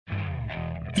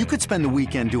You could spend the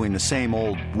weekend doing the same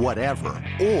old whatever,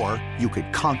 or you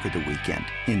could conquer the weekend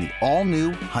in the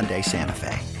all-new Hyundai Santa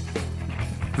Fe.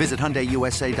 Visit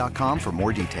HyundaiUSA.com for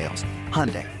more details.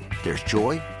 Hyundai, there's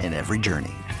joy in every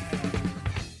journey.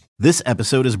 This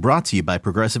episode is brought to you by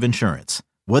Progressive Insurance.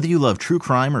 Whether you love true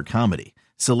crime or comedy,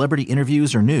 celebrity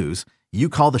interviews or news, you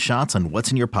call the shots on what's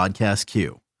in your podcast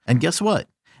queue. And guess what?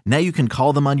 Now you can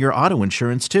call them on your auto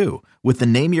insurance too with the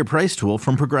Name Your Price tool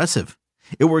from Progressive.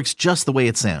 It works just the way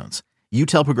it sounds. You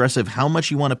tell Progressive how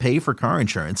much you want to pay for car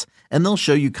insurance, and they'll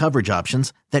show you coverage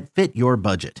options that fit your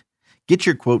budget. Get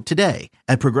your quote today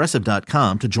at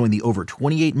Progressive.com to join the over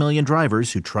 28 million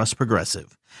drivers who trust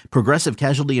Progressive. Progressive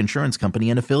Casualty Insurance Company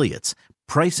and Affiliates.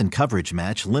 Price and coverage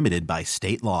match limited by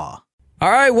state law. All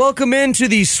right, welcome into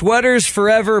the Sweaters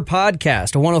Forever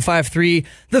podcast, a 105.3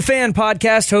 The Fan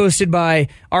podcast hosted by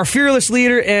our fearless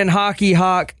leader and hockey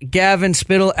hawk, Gavin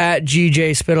Spittle at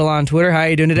GJ Spittle on Twitter. How are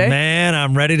you doing today? Man,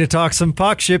 I'm ready to talk some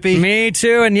puck, Shippy. Me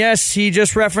too, and yes, he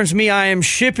just referenced me. I am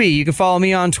Shippy. You can follow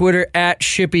me on Twitter at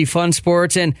Shippy Fun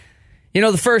Sports. And, you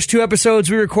know, the first two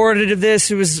episodes we recorded of this,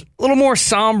 it was a little more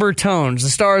somber tones. The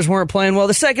Stars weren't playing well.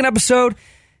 The second episode,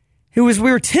 we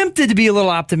were tempted to be a little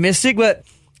optimistic, but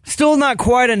still not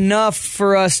quite enough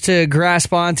for us to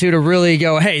grasp onto to really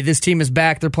go, hey, this team is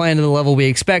back. They're playing to the level we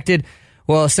expected.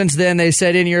 Well, since then, they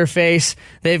said in your face,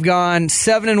 they've gone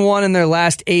 7-1 in their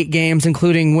last 8 games,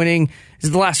 including winning. Is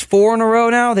it the last 4 in a row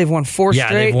now? They've won 4 straight?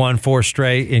 Yeah, they've won 4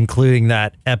 straight, including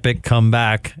that epic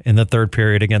comeback in the third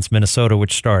period against Minnesota,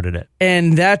 which started it.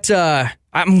 And that,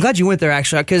 I'm glad you went there,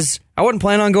 actually, because I wasn't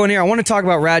planning on going here. I want to talk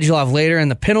about Radulov later and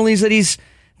the penalties that he's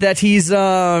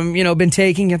been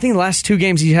taking. I think the last 2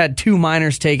 games he had 2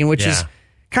 minors taken, which is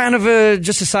kind of a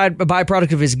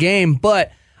byproduct of his game.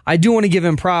 But I do want to give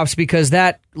him props because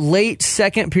that late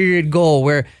second period goal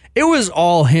where it was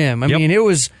all him. I mean,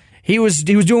 he was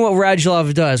doing what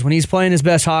Radulov does when he's playing his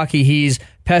best hockey. He's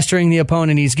pestering the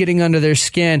opponent, he's getting under their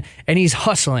skin, and he's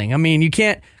hustling. I mean, you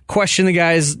can't question the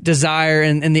guy's desire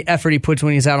and the effort he puts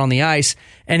when he's out on the ice.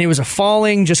 And it was a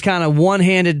falling, just kind of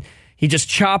one-handed. He just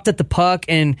chopped at the puck,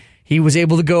 and he was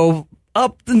able to go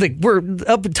up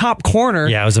the top corner.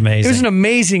 Yeah, it was amazing. It was an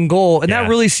amazing goal, and that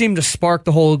really seemed to spark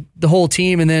the whole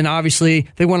team. And then obviously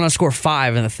they went on to score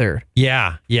 5 in the third.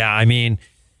 Yeah. I mean,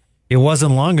 it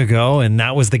wasn't long ago, and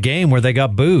that was the game where they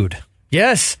got booed.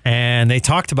 Yes, and they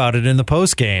talked about it in the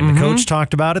post game. The coach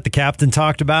talked about it. The captain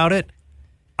talked about it.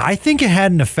 I think it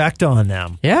had an effect on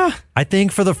them. Yeah. I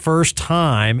think for the first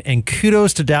time, and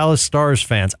kudos to Dallas Stars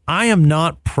fans, I am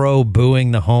not pro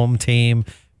booing the home team.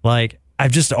 Like,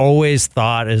 I've just always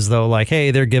thought as though, like, hey,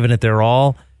 they're giving it their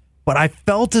all. But I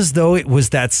felt as though it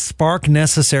was that spark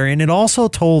necessary. And it also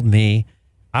told me,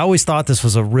 I always thought this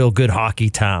was a real good hockey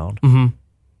town. Mm-hmm.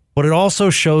 But it also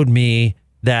showed me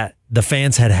that the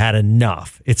fans had had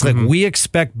enough. It's like, we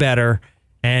expect better.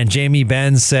 And Jamie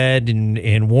Benn said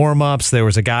in warm-ups, there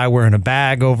was a guy wearing a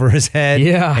bag over his head,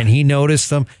 and he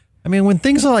noticed them. I mean, when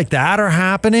things like that are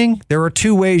happening, there are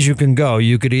 2 ways you can go.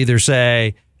 You could either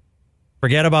say,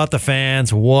 forget about the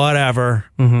fans, whatever,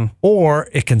 or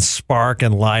it can spark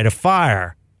and light a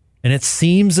fire. And it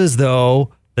seems as though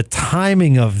the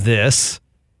timing of this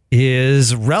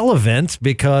is relevant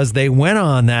because they went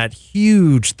on that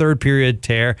huge third period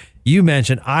tear. You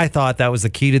mentioned, I thought that was the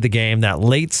key to the game, that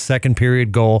late second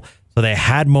period goal. So they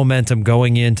had momentum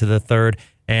going into the third,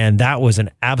 and that was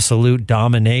an absolute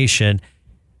domination.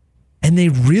 And they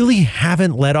really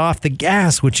haven't let off the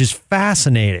gas, which is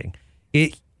fascinating.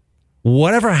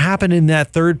 Whatever happened in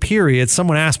that third period,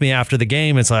 someone asked me after the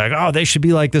game, it's like, oh, they should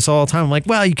be like this all the time. I'm like,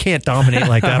 well, you can't dominate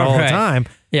like that all the time.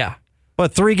 Yeah.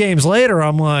 But 3 games later,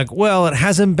 I'm like, well, it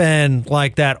hasn't been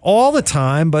like that all the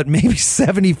time, but maybe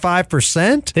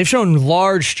 75%. They've shown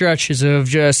large stretches of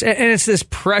just, and it's this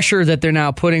pressure that they're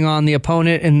now putting on the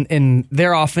opponent in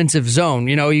their offensive zone.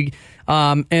 You know,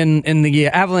 in the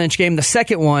Avalanche game, the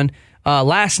second one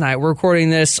last night, we're recording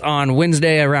this on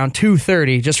Wednesday around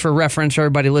 2:30, just for reference for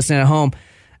everybody listening at home.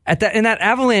 In that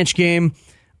Avalanche game,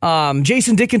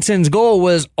 Jason Dickinson's goal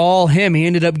was all him. He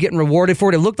ended up getting rewarded for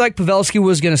it. It looked like Pavelski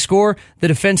was going to score. The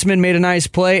defenseman made a nice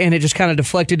play, and it just kind of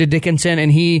deflected to Dickinson,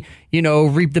 and he,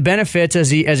 reaped the benefits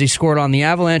as he scored on the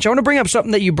Avalanche. I want to bring up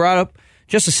something that you brought up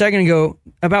just a second ago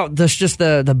about this, just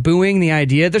the booing, the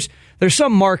idea. There's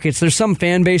some markets, there's some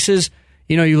fan bases.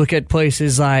 You look at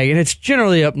places like, and it's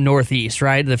generally up northeast,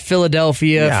 right? The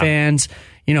Philadelphia fans.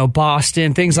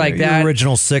 Boston, things like that. The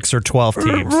original 6 or 12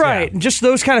 teams. Right. Yeah. Just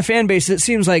those kind of fan bases, it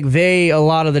seems like they, a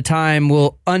lot of the time,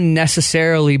 will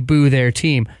unnecessarily boo their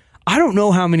team. I don't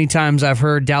know how many times I've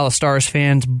heard Dallas Stars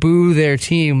fans boo their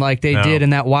team like they did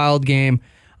in that Wild game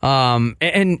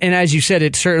And as you said,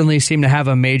 it certainly seemed to have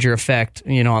a major effect,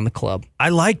 on the club. I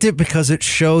liked it because it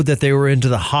showed that they were into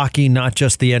the hockey, not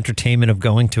just the entertainment of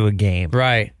going to a game.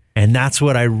 Right. And that's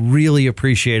what I really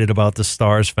appreciated about the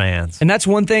Stars fans. And that's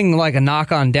one thing, like a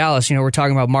knock on Dallas. We're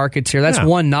talking about markets here. That's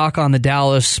one knock on the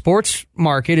Dallas sports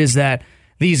market is that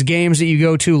these games that you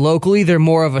go to locally, they're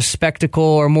more of a spectacle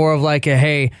or more of like a,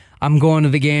 hey, I'm going to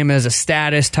the game as a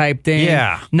status type thing.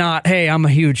 Yeah. Not, hey, I'm a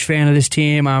huge fan of this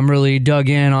team. I'm really dug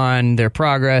in on their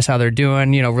progress, how they're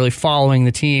doing, really following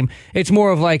the team. It's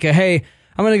more of like a, hey,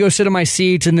 I'm going to go sit in my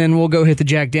seats and then we'll go hit the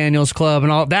Jack Daniels Club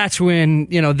and all. That's when,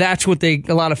 that's what a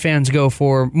lot of fans go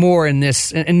for more in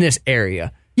this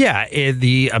area. Yeah.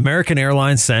 The American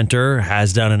Airlines Center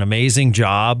has done an amazing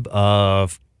job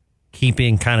of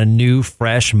keeping kind of new,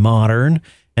 fresh, modern.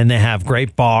 And they have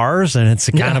great bars, and it's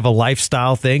a kind of a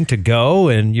lifestyle thing to go.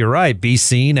 And you're right, be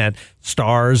seen at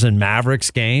Stars and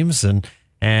Mavericks games. And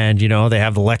they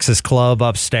have the Lexus Club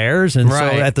upstairs. And so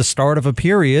at the start of a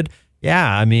period,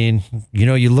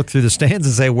 you look through the stands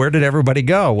and say, where did everybody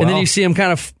go? Well, and then you see them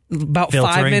kind of about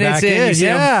 5 minutes in.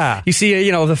 You see,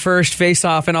 the first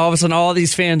face-off, and all of a sudden all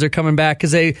these fans are coming back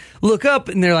because they look up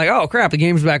and they're like, oh, crap, the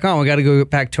game's back on. We got to go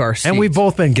back to our seats. And we've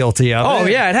both been guilty of it. Oh,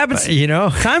 yeah, it happens.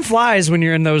 Time flies when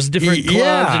you're in those different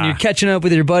clubs and you're catching up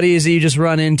with your buddies that you just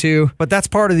run into. But that's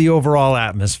part of the overall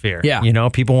atmosphere. Yeah.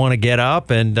 People want to get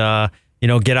up and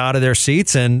get out of their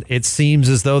seats, and it seems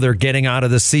as though they're getting out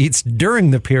of the seats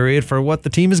during the period for what the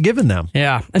team has given them.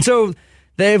 Yeah, and so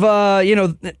they've,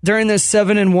 during this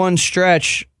 7-1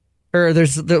 stretch, or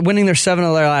winning their 7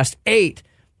 of their last 8,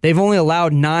 they've only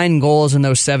allowed 9 goals in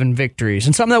those 7 victories.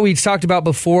 And something that we talked about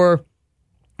before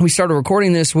we started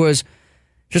recording this was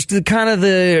just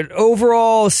the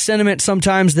overall sentiment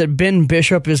sometimes that Ben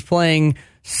Bishop is playing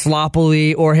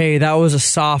sloppily, or hey, that was a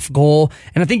soft goal.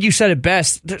 And I think you said it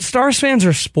best. Stars fans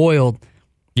are spoiled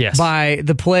by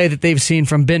the play that they've seen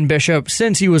from Ben Bishop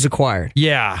since he was acquired.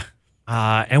 Yeah.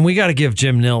 And we got to give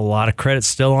Jim Nill a lot of credit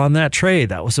still on that trade.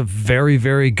 That was a very,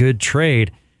 very good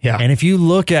trade. Yeah. And if you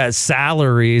look at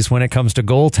salaries when it comes to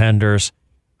goaltenders,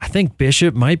 I think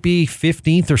Bishop might be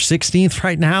 15th or 16th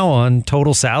right now on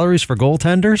total salaries for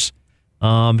goaltenders.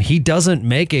 He doesn't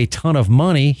make a ton of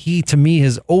money. He, to me,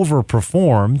 has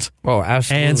overperformed. Oh,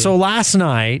 absolutely. And so last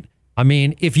night,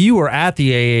 if you were at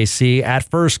the AAC, at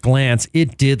first glance,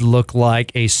 it did look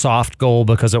like a soft goal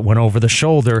because it went over the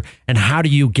shoulder. And how do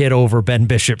you get over Ben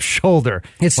Bishop's shoulder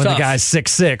it's when tough. the guy's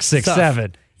 6'6",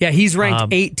 6'7"? Yeah, he's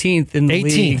ranked 18th in the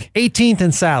league. 18th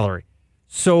in salary.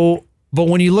 So, but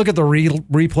when you look at the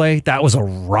replay, that was a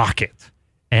rocket.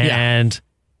 And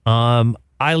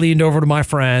I leaned over to my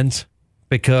friend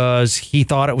because he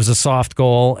thought it was a soft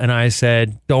goal, and I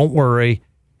said, don't worry,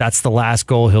 that's the last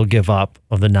goal he'll give up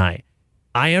of the night.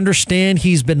 I understand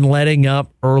he's been letting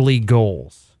up early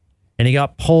goals, and he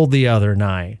got pulled the other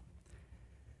night.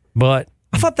 But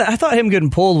I thought him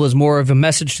getting pulled was more of a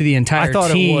message to the entire team. I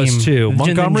thought it was too.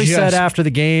 Montgomery said after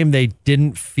the game they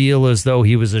didn't feel as though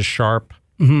he was as sharp,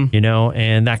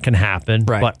 and that can happen.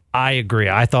 Right. But I agree.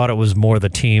 I thought it was more the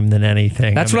team than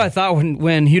anything. That's what I thought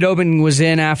when Hudobin was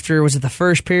in after, was it the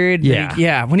first period?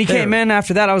 Yeah. When he came in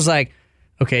after that, I was like,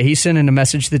 okay, he's sending a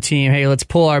message to the team, hey, let's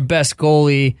pull our best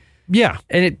goalie. Yeah.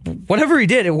 And whatever he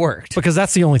did, it worked. Because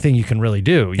that's the only thing you can really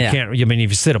do. You can't, if you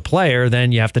sit a player,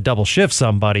 then you have to double shift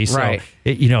somebody. So, right.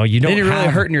 You don't then you're really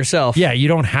hurting yourself. Yeah, you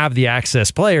don't have the access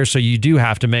player, so you do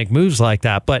have to make moves like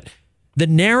that. But the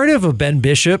narrative of Ben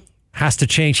Bishop has to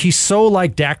change. He's so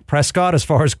like Dak Prescott as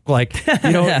far as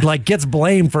gets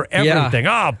blamed for everything.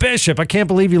 Yeah. Oh, Bishop, I can't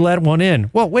believe you let one in.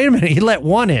 Well, wait a minute. He let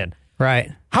one in.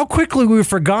 Right. How quickly we've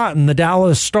forgotten the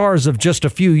Dallas Stars of just a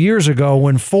few years ago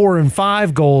when 4 and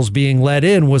 5 goals being let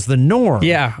in was the norm.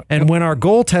 Yeah. And when our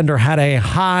goaltender had a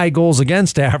high goals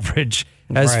against average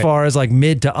as far as like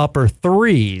mid to upper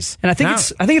threes. And I think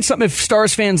it's something if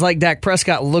Stars fans like Dak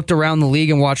Prescott looked around the league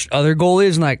and watched other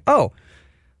goalies and like, oh,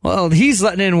 well, he's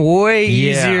letting in way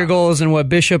easier goals than what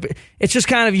Bishop. It's just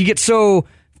kind of, you get so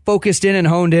focused in and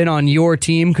honed in on your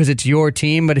team because it's your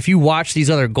team. But if you watch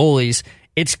these other goalies,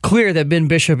 it's clear that Ben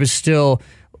Bishop is still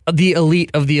the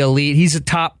elite of the elite. He's a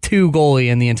top 2 goalie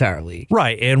in the entire league.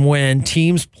 Right. And when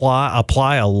teams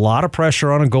apply a lot of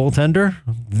pressure on a goaltender,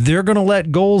 they're going to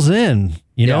let goals in,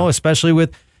 especially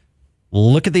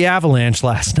look at the Avalanche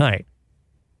last night.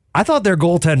 I thought their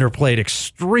goaltender played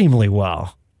extremely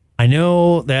well. I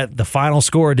know that the final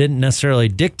score didn't necessarily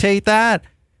dictate that,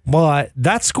 but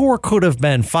that score could have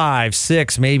been 5,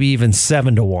 6, maybe even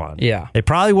 7-1. Yeah. They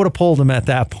probably would have pulled him at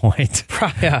that point.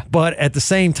 Yeah. But at the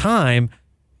same time,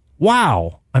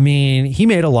 wow. I mean, he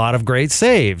made a lot of great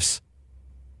saves.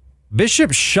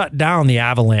 Bishop shut down the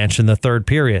Avalanche in the third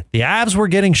period. The Avs were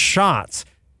getting shots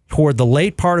toward the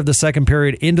late part of the second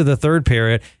period into the third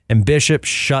period, and Bishop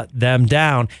shut them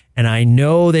down. And I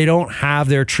know they don't have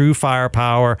their true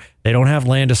firepower. They don't have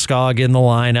Landeskog in the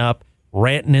lineup.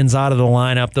 Rantanen's out of the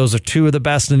lineup. Those are two of the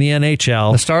best in the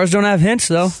NHL. The Stars don't have hints,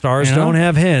 though. Stars don't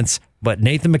have hints, but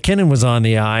Nathan McKinnon was on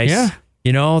the ice. Yeah.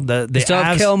 You know, the still Avs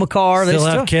have Cale Makar. still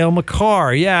have Cale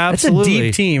Makar. Yeah, absolutely. It's a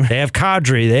deep team. They have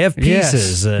Kadri. They have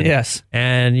pieces. Yes.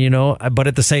 And, you know, but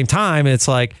at the same time, it's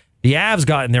like the Avs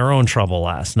got in their own trouble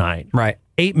last night. Right.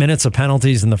 8 minutes of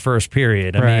penalties in the first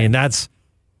period. I mean, that's,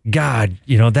 God,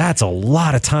 you know, that's a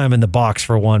lot of time in the box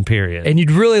for one period. And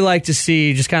you'd really like to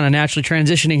see, just kind of naturally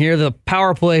transitioning here, the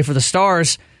power play for the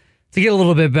Stars to get a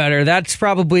little bit better. That's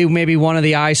probably maybe one of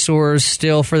the eyesores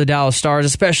still for the Dallas Stars,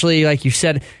 especially like you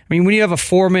said. I mean, when you have a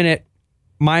 4-minute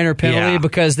minor penalty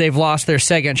because they've lost their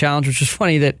second challenge, which is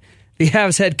funny that the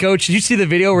Avs head coach, did you see the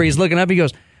video where he's looking up? He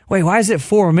goes, wait, why is it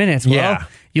 4 minutes? Well,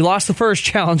 you lost the first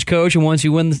challenge, coach, and once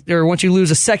you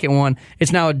lose a second one,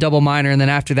 it's now a double minor, and then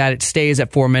after that, it stays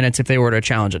at 4 minutes if they were to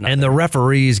challenge it. And the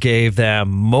referees gave them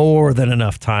more than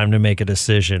enough time to make a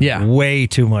decision. Yeah. Way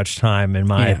too much time, in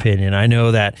my opinion. I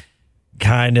know that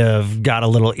kind of got a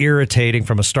little irritating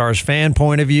from a Stars fan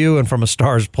point of view and from a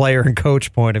Stars player and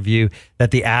coach point of view that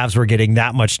the Avs were getting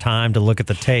that much time to look at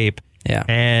the tape. Yeah.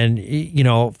 And, you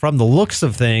know, from the looks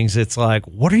of things, it's like,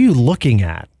 what are you looking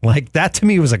at? Like, that to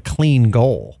me was a clean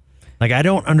goal. Like, I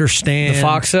don't understand. The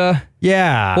Foxa?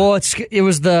 Yeah. Well, it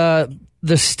was the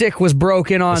stick was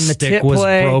broken on the tip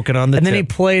play. Broken on the and tip. then he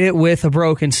played it with a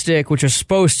broken stick, which was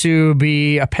supposed to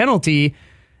be a penalty.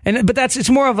 But it's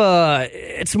more of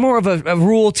a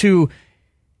rule to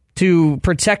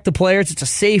protect the players. It's a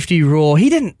safety rule. He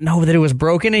didn't know that it was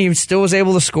broken, and he still was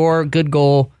able to score a good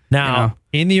goal. Now,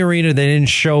 in the arena, they didn't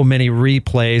show many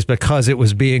replays because it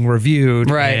was being reviewed.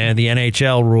 Right. And the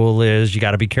NHL rule is you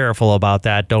got to be careful about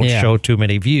that. Don't show too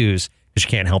many views because you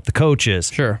can't help the coaches.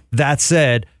 Sure. That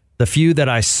said, the few that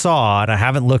I saw, and I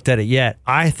haven't looked at it yet,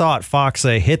 I thought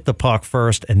Foxa hit the puck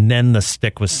first and then the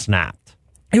stick was snapped.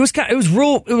 It was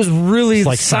really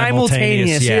like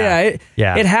simultaneous. It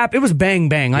happened. It was bang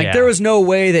bang. Like there was no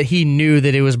way that he knew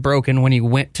that it was broken when he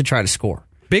went to try to score.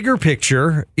 Bigger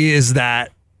picture is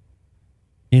that,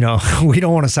 you know, we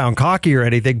don't want to sound cocky or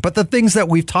anything, but the things that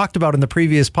we've talked about in the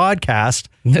previous podcast,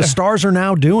 the Stars are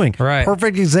now doing. Right.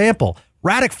 Perfect example.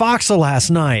 Radek Foxa last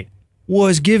night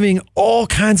was giving all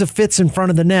kinds of fits in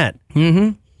front of the net.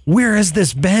 Mm-hmm. Where has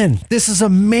this been? This is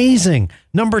amazing.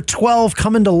 Number 12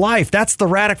 coming to life. That's the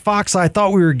Radek Foxa I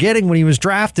thought we were getting when he was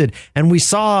drafted. And we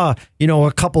saw, you know,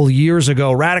 a couple of years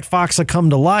ago, Radek Foxa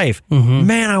come to life. Mm-hmm.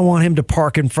 Man, I want him to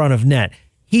park in front of net.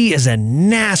 He is a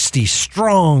nasty,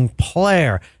 strong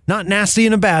player. Not nasty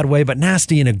in a bad way, but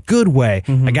nasty in a good way.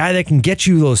 Mm-hmm. A guy that can get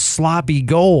you those sloppy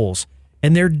goals.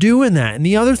 And they're doing that. And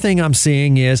the other thing I'm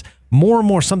seeing is more and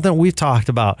more something we've talked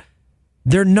about.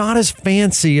 They're not as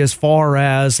fancy as far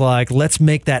as like, let's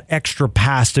make that extra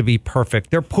pass to be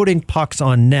perfect. They're putting pucks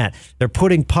on net. They're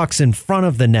putting pucks in front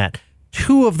of the net.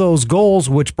 2 of those goals,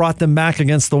 which brought them back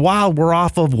against the Wild, were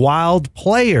off of Wild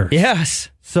players. Yes.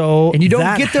 So and you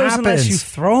don't get those unless you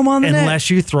throw them on the net.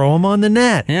 Unless you throw them on the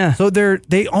net. Yeah. So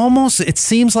they almost, it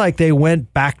seems like they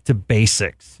went back to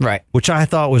basics. Right. Which I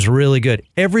thought was really good.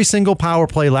 Every single power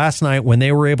play last night, when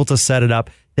they were able to set it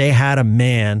up, they had a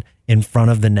man in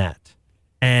front of the net.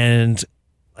 And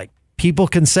like people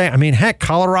can say, I mean, heck,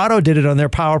 Colorado did it on their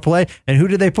power play. And who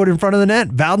did they put in front of the net?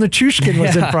 Val Nichushkin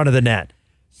was in front of the net.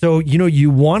 So, you know, you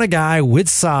want a guy with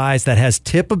size that has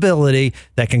tip ability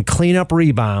that can clean up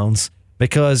rebounds,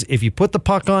 because if you put the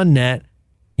puck on net,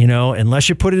 you know, unless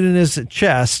you put it in his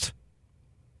chest,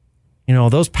 you know,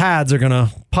 those pads are going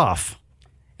to puff.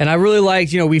 And I really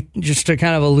liked, you know, we just to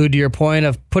kind of allude to your point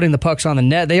of putting the pucks on the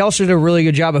net. They also did a really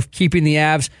good job of keeping the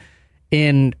Avs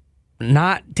in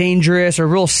not dangerous or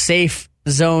real safe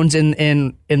zones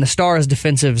in the Stars'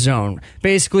 defensive zone.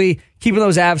 Basically, keeping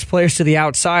those Avs players to the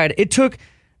outside. It took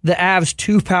the Avs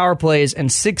 2 power plays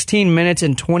and 16 minutes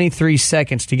and 23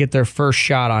 seconds to get their first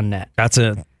shot on net. That's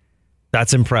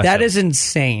impressive. That is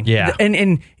insane. Yeah.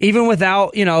 And even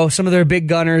without, you know, some of their big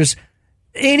gunners,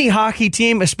 any hockey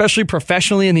team, especially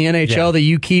professionally in the NHL, that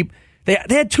you keep, they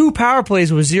had 2 power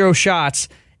plays with 0 shots,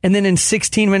 and then in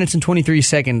 16 minutes and 23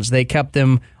 seconds, they kept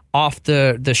them off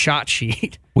the shot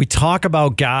sheet. We talk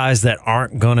about guys that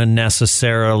aren't going to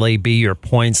necessarily be your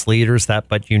points leaders,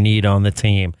 but you need on the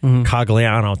team. Mm-hmm.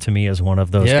 Cogliano, to me, is one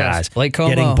of those guys. Blake Como.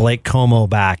 Getting Blake Como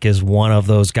back is one of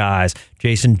those guys.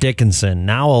 Jason Dickinson.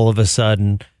 Now, all of a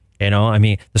sudden, you know, I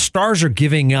mean, the Stars are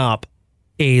giving up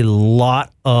a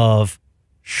lot of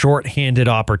shorthanded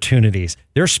opportunities.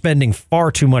 They're spending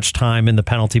far too much time in the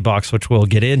penalty box, which we'll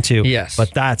get into. Yes.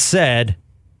 But that said,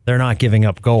 they're not giving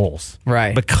up goals.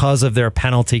 Right. Because of their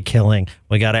penalty killing.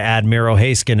 We got to add Miro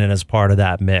Heiskanen as part of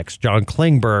that mix. John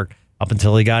Klingberg, up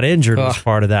until he got injured, was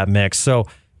part of that mix. So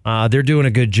they're doing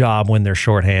a good job when they're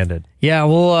shorthanded. Yeah,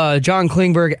 well, John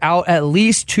Klingberg out at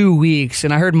least 2 weeks.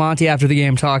 And I heard Monty after the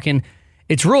game talking.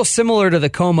 It's real similar to the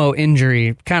Como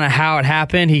injury, kind of how it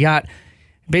happened. He got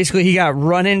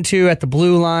run into at the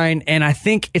blue line, and I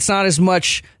think it's not as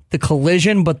much the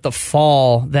collision, but the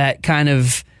fall that kind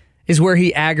of is where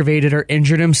he aggravated or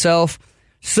injured himself.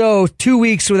 So 2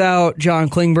 weeks without John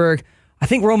Klingberg. I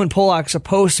think Roman Polak's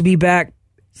supposed to be back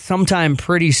sometime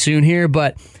pretty soon here,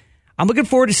 but I'm looking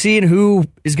forward to seeing who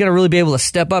is going to really be able to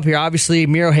step up here. Obviously,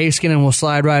 Miro Heiskanen will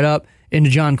slide right up into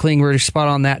John Klingberg's spot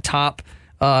on that top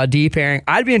D pairing.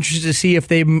 I'd be interested to see if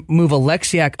they move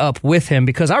Alexiak up with him,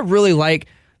 because I really like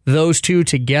those two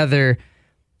together.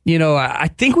 You know, I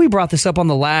think we brought this up on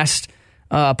the last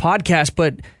podcast,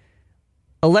 but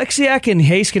Alexiak and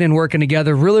Heiskanen working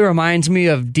together really reminds me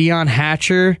of Darian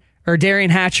Hatcher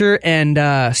and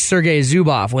Sergei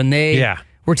Zubov when they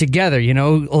were together. You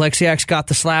know, Alexiak's got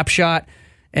the slap shot,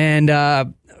 and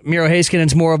Miro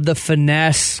Heiskanen's more of the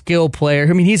finesse skill player.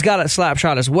 I mean, he's got a slap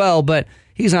shot as well, but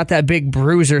he's not that big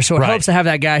bruiser, so it helps to have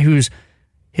that guy who's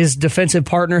his defensive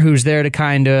partner who's there to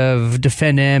kind of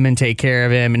defend him and take care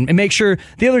of him and make sure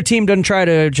the other team doesn't try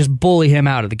to just bully him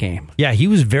out of the game. Yeah, he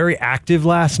was very active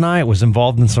last night, was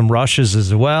involved in some rushes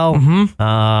as well,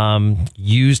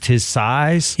 used his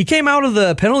size. He came out of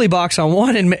the penalty box on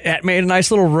one and made a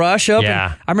nice little rush up.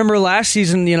 Yeah. And I remember last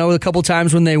season, you know, a couple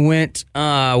times when they went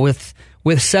with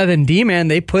 7 D-man,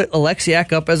 they put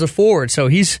Alexiak up as a forward. So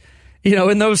he's, you know,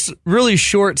 in those really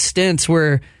short stints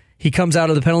where he comes out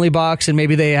of the penalty box and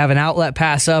maybe they have an outlet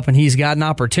pass up and he's got an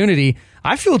opportunity,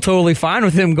 I feel totally fine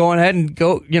with him going ahead and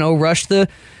go, you know, rush the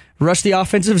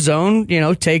offensive zone, you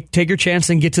know, take your chance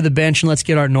and get to the bench and let's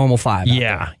get our normal 5.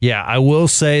 Yeah. I will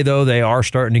say, though, they are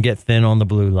starting to get thin on the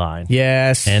blue line.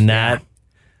 Yes. And that...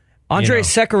 Andre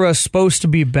Sekera's supposed to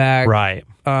be back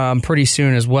pretty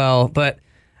soon as well, but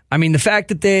I mean, the fact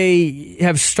that they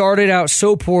have started out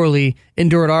so poorly,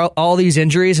 endured all these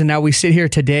injuries, and now we sit here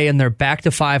today and they're back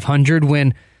to 500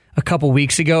 when a couple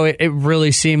weeks ago it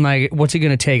really seemed like, what's it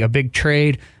going to take? A big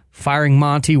trade? Firing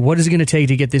Monty? What is it going to take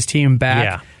to get this team back?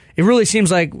 Yeah. It really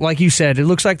seems like you said, it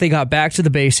looks like they got back to the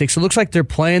basics. It looks like they're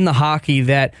playing the hockey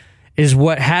that is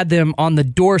what had them on the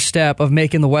doorstep of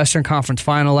making the Western Conference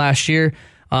Final last year.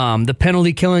 The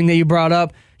penalty killing that you brought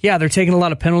up, yeah, they're taking a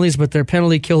lot of penalties, but their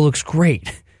penalty kill looks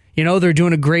great. You know, they're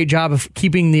doing a great job of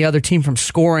keeping the other team from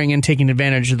scoring and taking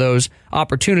advantage of those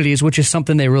opportunities, which is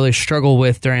something they really struggle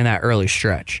with during that early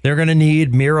stretch. They're going to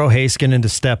need Miro Heiskanen to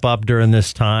step up during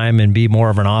this time and be more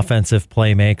of an offensive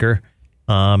playmaker,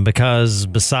 because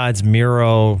besides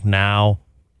Miro now,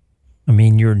 I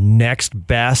mean, your next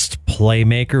best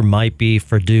playmaker might be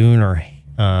Ferdun or,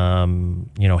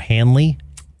 Hanley.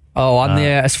 Oh, on the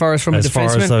as far as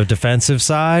the defensive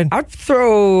side, I'd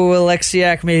throw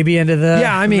Alexiak maybe into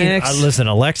the mix. Listen,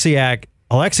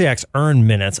 Alexiak's earned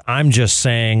minutes. I'm just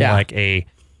saying, like a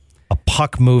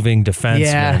puck moving defenseman.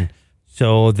 Yeah.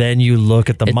 So then you look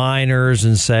at the minors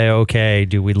and say, okay,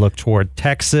 do we look toward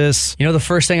Texas? You know, the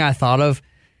first thing I thought of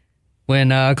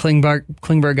when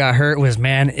Klingberg got hurt was,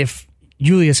 man, if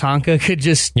Julius Honka could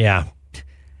just, I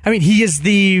mean, he is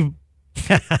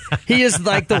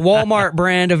like the Walmart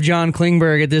brand of John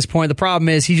Klingberg at this point. The problem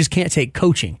is he just can't take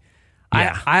coaching.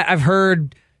 Yeah. I've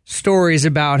heard stories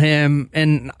about him,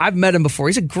 and I've met him before.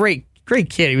 He's a great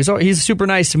kid. He's super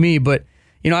nice to me, but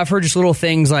you know, I've heard just little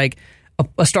things like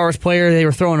a Stars player, they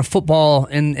were throwing a football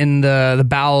in the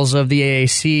bowels of the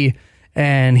AAC,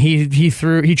 and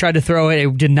he tried to throw it.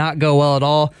 It did not go well at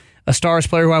all. A Stars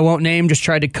player who I won't name just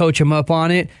tried to coach him up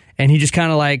on it, and he just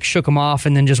kind of like shook him off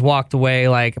and then just walked away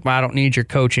like, I don't need your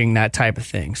coaching, that type of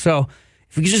thing. So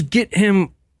if we could just get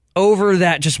him over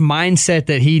that just mindset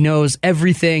that he knows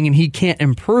everything and he can't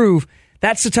improve,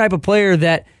 that's the type of player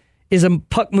that is a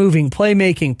puck-moving,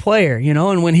 playmaking player, you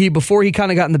know? And before he kind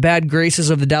of got in the bad graces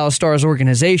of the Dallas Stars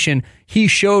organization, he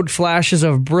showed flashes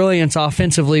of brilliance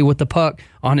offensively with the puck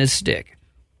on his stick.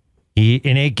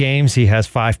 In 8 games, he has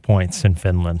 5 points in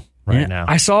Finland. Now.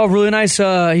 I saw a really nice,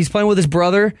 he's playing with his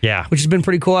brother, which has been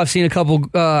pretty cool. I've seen a couple,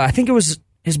 I think it was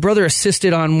his brother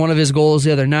assisted on one of his goals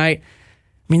the other night. I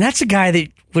mean, that's a guy that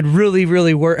would really,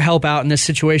 really help out in this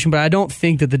situation, but I don't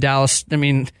think that the Dallas, I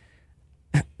mean,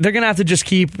 they're going to have to just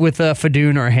keep with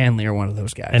Fedun or Hanley or one of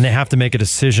those guys. And they have to make a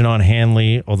decision on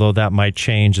Hanley, although that might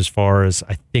change as far as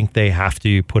I think they have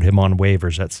to put him on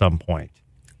waivers at some point.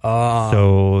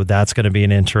 So that's going to be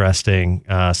an interesting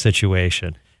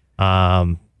situation.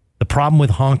 The problem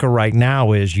with Honka right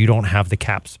now is you don't have the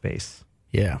cap space.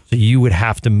 Yeah. So you would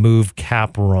have to move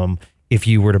cap room if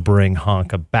you were to bring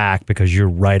Honka back because you're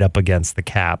right up against the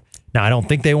cap. Now, I don't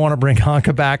think they want to bring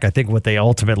Honka back. I think what they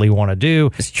ultimately want to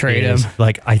do is trade him.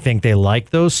 I think they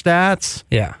like those stats.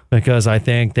 Yeah. Because I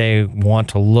think they want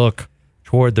to look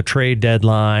toward the trade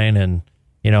deadline and,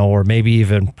 or maybe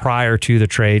even prior to the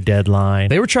trade deadline.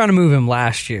 They were trying to move him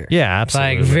last year. Yeah,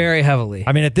 absolutely. Very heavily.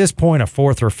 I mean, at this point, a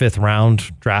 4th or 5th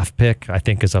round draft pick, I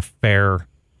think, is a fair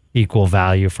equal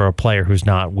value for a player who's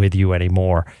not with you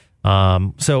anymore.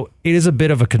 So it is a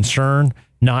bit of a concern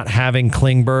not having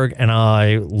Klingberg, and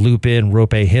I loop in Rope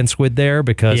Hintz with there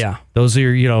because those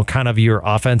are, kind of your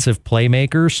offensive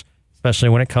playmakers, especially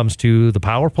when it comes to the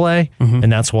power play. Mm-hmm.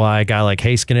 And that's why a guy like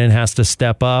Heiskanen has to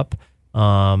step up.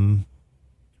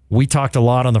 We talked a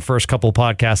lot on the first couple of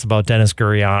podcasts about Denis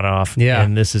Gurianov,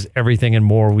 and this is everything and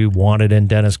more we wanted in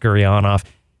Denis Gurianov.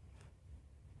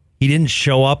 He didn't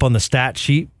show up on the stat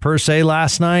sheet per se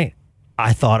last night.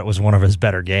 I thought it was one of his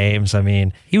better games. I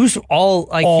mean, he was all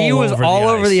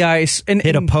over the ice and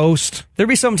hit a post. There'd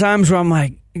be some times where I'm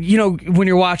like, when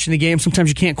you're watching the game, sometimes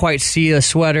you can't quite see a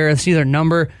sweater, see their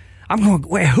number. I'm going,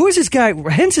 wait, who is this guy?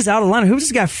 Hintz is out of line. Who's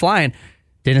this guy flying?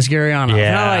 Denis Gurianov.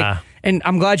 Yeah. And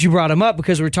I'm glad you brought him up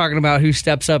because we're talking about who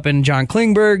steps up in John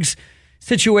Klingberg's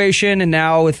situation, and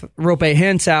now with Rope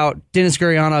Hintz out, Denis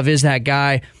Gurianov is that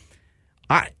guy.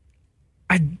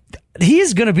 He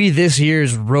is going to be this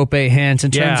year's Rope Hintz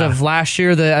in terms of last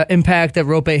year, the impact that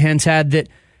Rope Hintz had that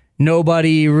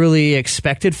nobody really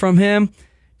expected from him.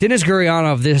 Denis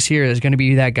Gurianov this year is going to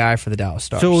be that guy for the Dallas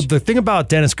Stars. So the thing about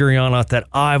Denis Gurianov that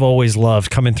I've always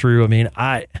loved coming through, I mean,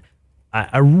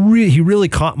 he really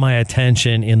caught my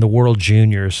attention in the World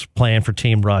Juniors playing for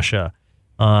Team Russia,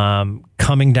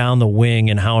 coming down the wing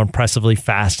and how impressively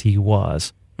fast he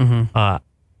was. Mm-hmm.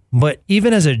 But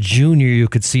even as a junior, you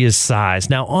could see his size.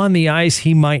 Now, on the ice,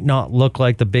 he might not look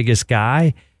like the biggest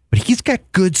guy, but he's got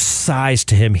good size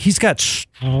to him. He's got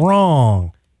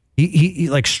strong, he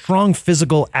like strong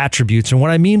physical attributes. And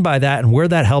what I mean by that and where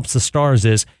that helps the Stars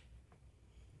is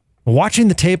watching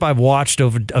the tape I've watched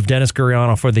of Denis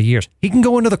Gurianov for the years. He can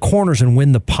go into the corners and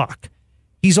win the puck.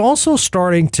 He's also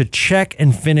starting to check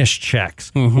and finish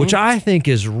checks, which I think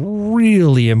is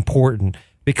really important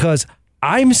because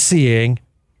I'm seeing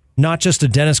not just a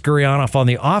Denis Gurianov on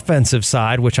the offensive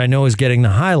side, which I know is getting the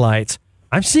highlights.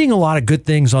 I'm seeing a lot of good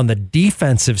things on the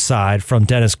defensive side from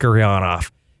Denis Gurianov.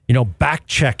 Back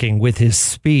checking with his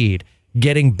speed,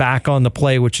 getting back on the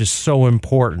play, which is so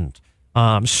important.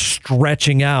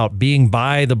 Stretching out, being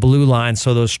by the blue line,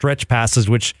 so those stretch passes,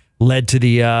 which led to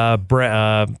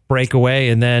the breakaway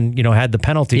and then, had the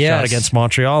penalty shot against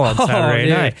Montreal on Saturday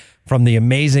night from the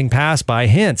amazing pass by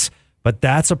Hintz. But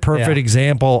that's a perfect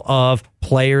example of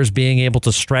players being able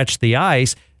to stretch the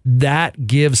ice. That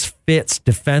gives fits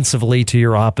defensively to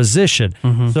your opposition.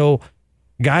 Mm-hmm. So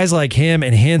guys like him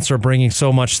and Hintz are bringing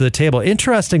so much to the table.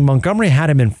 Interesting, Montgomery had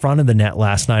him in front of the net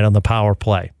last night on the power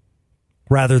play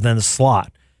rather than the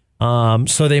slot.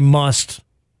 So they must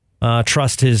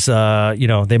trust his,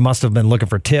 they must have been looking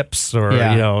for tips or,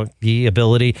 the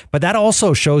ability. But that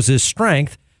also shows his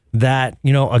strength that,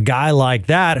 a guy like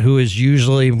that who is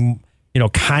usually,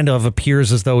 kind of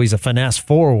appears as though he's a finesse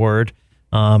forward,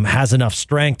 has enough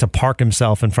strength to park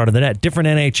himself in front of the net. Different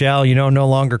NHL, no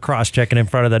longer cross-checking in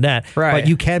front of the net, but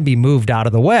you can be moved out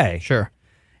of the way. Sure.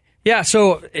 Yeah,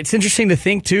 so it's interesting to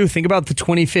think about the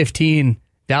 2015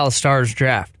 Dallas Stars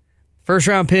draft. First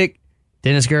round pick,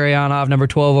 Denis Gurianov, number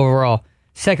 12 overall.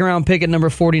 Second round pick at number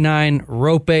 49,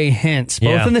 Rope Hintz,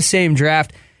 both in the same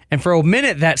draft. And for a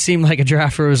minute, that seemed like a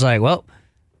draft where it was like, well,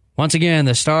 once again,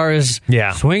 the Stars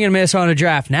swing and miss on a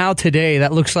draft. Now today,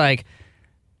 that looks like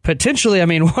potentially,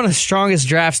 one of the strongest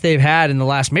drafts they've had in the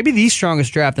last, maybe the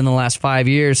strongest draft in the last 5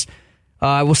 years.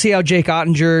 We'll see how Jake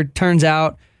Ottinger turns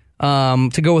out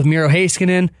to go with Miro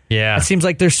Heiskanen. Yeah. It seems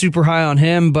like they're super high on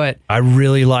him, but I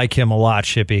really like him a lot,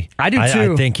 Shippy. I do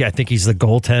too. I think he's the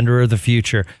goaltender of the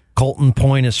future. Colton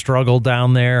Point has struggled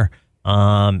down there.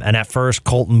 And at first,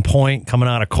 Colton Point coming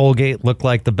out of Colgate looked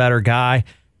like the better guy.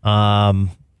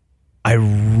 I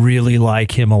really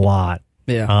like him a lot.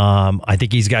 Yeah. I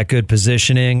think he's got good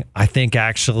positioning. I think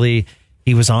actually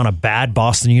he was on a bad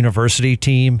Boston University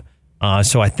team.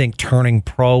 So I think turning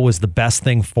pro was the best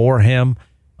thing for him.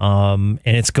 And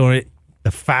the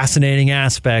fascinating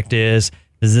aspect is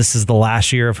this is the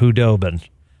last year of Hudobin.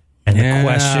 And the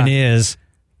question is,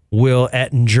 will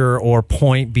Ettinger or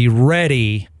Point be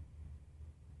ready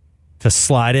to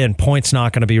slide in? Point's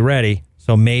not going to be ready. So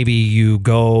So maybe you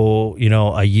go,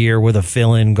 a year with a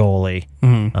fill-in goalie,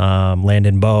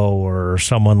 Landon Bowe or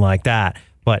someone like that.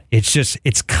 But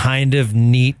it's kind of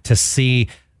neat to see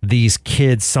these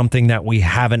kids, something that we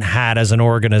haven't had as an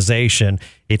organization.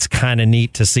 It's kind of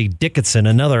neat to see Dickinson,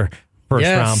 another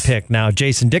first-round pick. Now,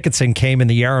 Jason Dickinson came in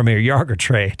the Jaromir Jágr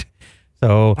trade.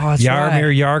 So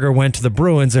Jaromir Jágr went to the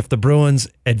Bruins. If the Bruins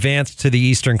advanced to the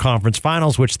Eastern Conference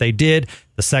Finals, which they did,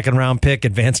 the second-round pick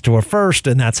advanced to a first,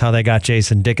 and that's how they got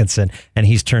Jason Dickinson, and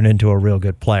he's turned into a real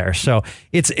good player. So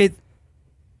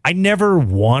I never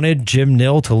wanted Jim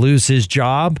Nill to lose his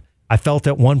job. I felt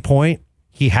at one point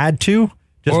he had to,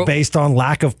 based on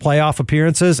lack of playoff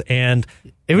appearances. And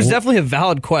it was definitely a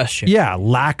valid question. Yeah,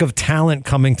 lack of talent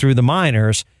coming through the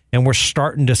minors. And we're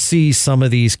starting to see some of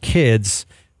these kids,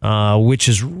 which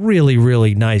is really,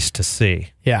 really nice to see.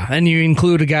 Yeah, and you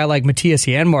include a guy like Matthias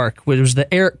Janmark, which was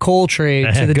the Eric Cole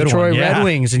trade to the Detroit Red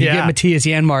Wings, and you get Matthias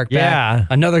Janmark back,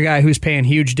 another guy who's paying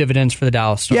huge dividends for the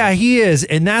Dallas Stars. Yeah, he is,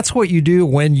 and that's what you do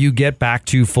when you get back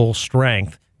to full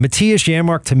strength. Matthias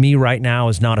Janmark, to me right now,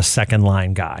 is not a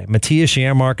second-line guy. Matthias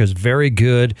Janmark is very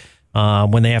good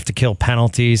when they have to kill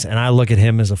penalties, and I look at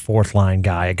him as a fourth-line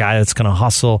guy, a guy that's going to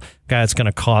hustle, a guy that's going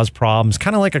to cause problems,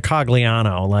 kind of like a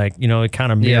Cogliano, it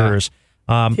kind of mirrors.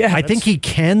 I think he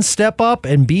can step up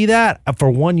and be that. For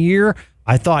 1 year,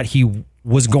 I thought he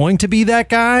was going to be that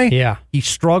guy. Yeah. He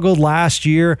struggled last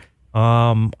year.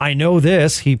 I know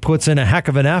this. He puts in a heck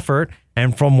of an effort,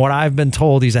 and from what I've been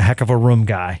told, he's a heck of a room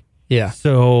guy. Yeah.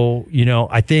 So,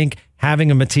 I think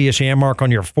having a Matthias Janmark on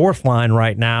your fourth line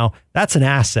right now, that's an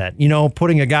asset.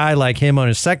 Putting a guy like him on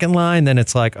his second line, then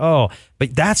it's like, but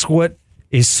that's what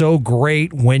is so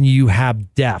great when you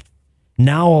have depth.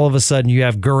 Now, all of a sudden, you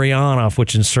have Gurianov,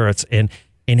 which inserts, and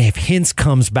if Hintz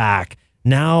comes back,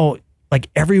 now,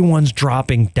 everyone's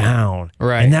dropping down.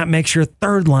 Right. And that makes your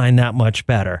third line that much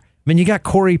better. I mean, you got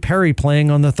Corey Perry playing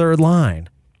on the third line.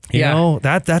 You know,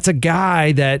 that's a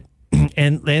guy that,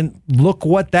 and look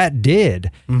what that did.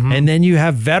 Mm-hmm. And then you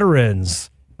have veterans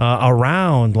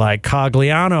around like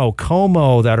Cogliano,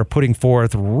 Como that are putting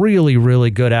forth really,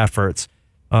 really good efforts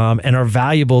and are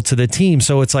valuable to the team.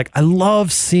 So it's I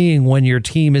love seeing when your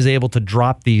team is able to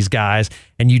drop these guys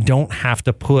and you don't have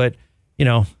to put,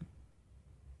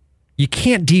 you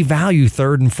can't devalue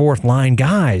third and fourth line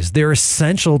guys. They're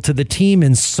essential to the team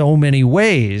in so many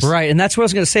ways. Right, and that's what I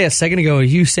was going to say a second ago.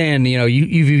 You saying,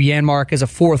 you view Janmark as a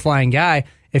fourth line guy.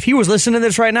 If he was listening to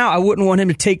this right now, I wouldn't want him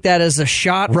to take that as a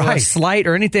shot or a slight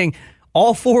or anything.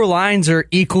 All four lines are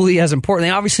equally as important.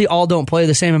 They obviously all don't play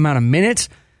the same amount of minutes,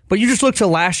 but you just look to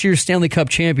last year's Stanley Cup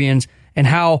champions and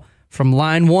how from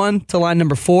line 1 to line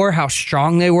number 4, how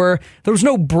strong they were. There was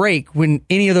no break when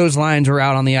any of those lines were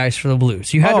out on the ice for the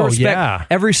Blues. You had to respect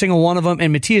every single one of them,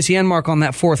 and Matthias Janmark on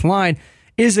that fourth line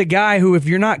is a guy who, if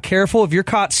you're not careful, if you're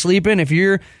caught sleeping, if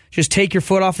you're just take your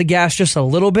foot off the gas just a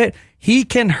little bit, he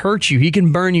can hurt you. He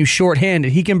can burn you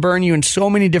shorthanded. He can burn you in so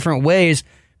many different ways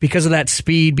because of that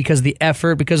speed, because of the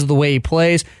effort, because of the way he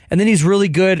plays. And then he's really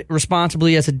good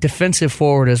responsibly as a defensive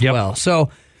forward as well. So,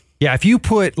 yeah, if you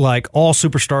put all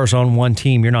superstars on one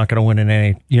team, you're not going to win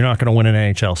an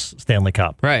NHL Stanley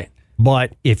Cup. Right.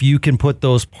 But if you can put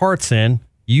those parts in,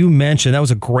 you mentioned that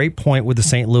was a great point with the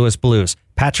St. Louis Blues.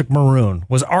 Patrick Maroon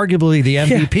was arguably the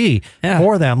MVP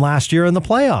for them last year in the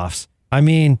playoffs. I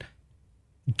mean,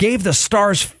 gave the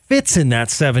Stars fits in that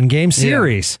 7-game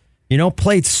series.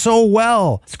 Played so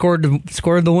well. Scored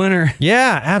the winner.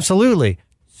 Yeah, absolutely.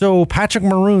 So Patrick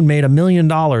Maroon made $1 million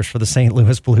for the St.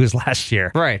 Louis Blues last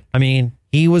year. Right. I mean,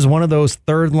 he was one of those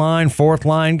third line, fourth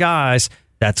line guys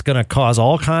that's going to cause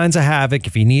all kinds of havoc.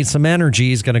 If he needs some energy,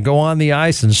 he's going to go on the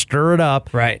ice and stir it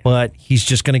up. Right. But he's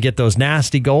just going to get those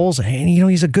nasty goals. And,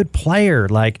 he's a good player.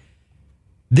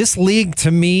 This league,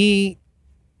 to me,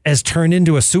 has turned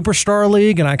into a superstar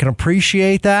league, and I can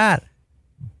appreciate that.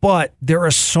 But there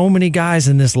are so many guys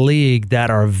in this league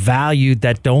that are valued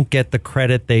that don't get the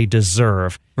credit they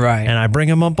deserve. Right. And I bring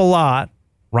him up a lot.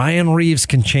 Ryan Reeves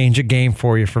can change a game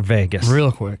for you for Vegas.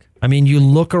 Real quick. I mean, you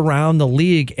look around the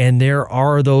league and there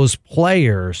are those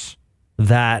players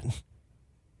that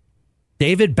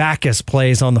David Backes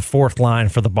plays on the fourth line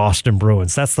for the Boston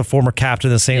Bruins. That's the former captain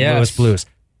of the St. Louis Blues.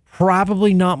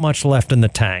 Probably not much left in the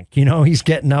tank. He's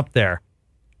getting up there.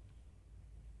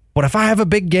 But if I have a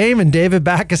big game and David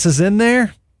Backes is in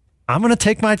there, I'm going to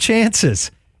take my chances,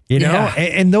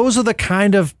 and those are the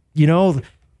kind of,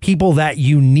 people that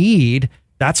you need.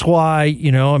 That's why,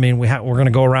 we're going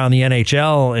to go around the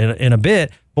NHL in a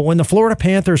bit. But when the Florida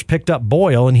Panthers picked up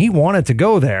Boyle and he wanted to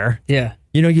go there,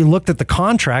 you looked at the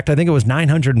contract. I think it was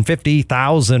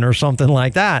 $950,000 or something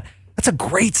like that. That's a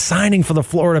great signing for the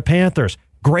Florida Panthers.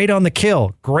 Great on the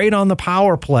kill. Great on the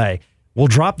power play. Will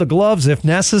drop the gloves if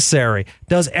necessary.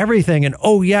 Does everything. And,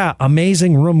 oh, yeah,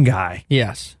 amazing room guy.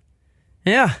 Yes.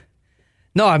 Yeah.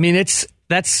 No, I mean, the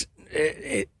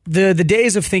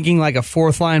days of thinking like a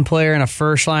fourth-line player and a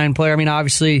first-line player. I mean,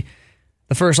 obviously,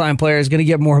 the first-line player is going to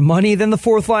get more money than the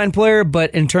fourth-line player,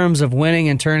 but in terms of winning,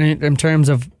 in terms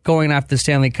of going after the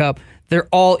Stanley Cup, they're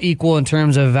all equal in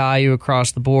terms of value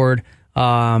across the board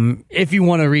if you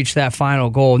want to reach that final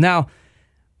goal. Now,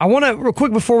 I want to, real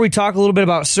quick, before we talk a little bit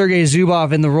about Sergei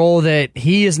Zubov and the role that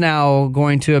he is now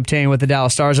going to obtain with the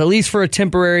Dallas Stars, at least for a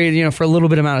temporary, for a little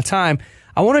bit amount of time,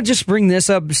 I want to just bring this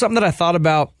up, something that I thought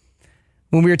about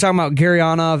when we were talking about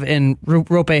Gurianov and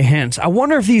Roope Hintz. I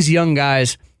wonder if these young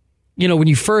guys, when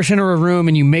you first enter a room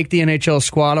and you make the NHL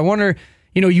squad, I wonder,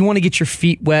 you want to get your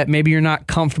feet wet, maybe you're not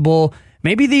comfortable.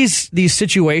 Maybe these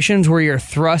situations where you're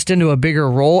thrust into a bigger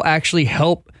role actually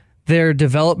help their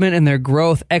development and their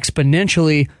growth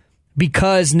exponentially,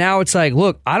 because now it's like,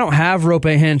 look, I don't have Roope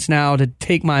Hintz now to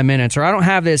take my minutes, or I don't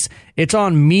have this. It's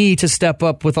on me to step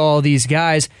up with all these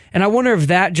guys. And I wonder if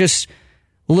that just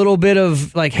a little bit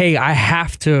of like, hey, I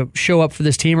have to show up for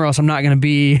this team or else I'm not going to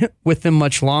be with them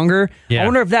much longer. Yeah. I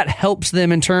wonder if that helps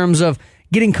them in terms of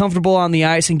getting comfortable on the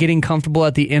ice and getting comfortable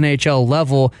at the NHL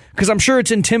level, because I'm sure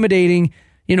it's intimidating,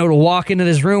 to walk into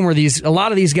this room where a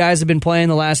lot of these guys have been playing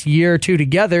the last year or two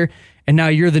together, and now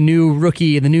you're the new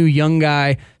rookie, the new young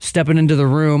guy stepping into the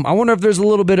room. I wonder if there's a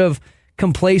little bit of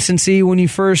complacency when you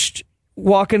first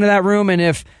walk into that room, and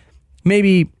if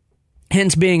maybe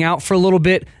Hintz being out for a little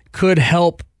bit could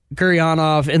help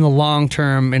Gurianov in the long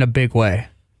term in a big way.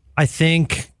 I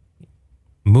think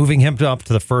moving him up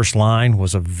to the first line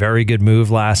was a very good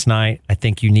move last night. I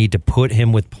think you need to put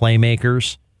him with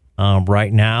playmakers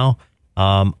right now.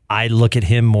 I look at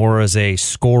him more as a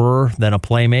scorer than a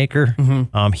playmaker.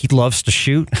 Mm-hmm. He loves to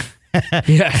shoot.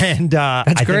 Yeah, and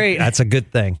that's great. That's a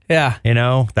good thing. Yeah,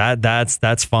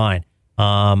 that's fine.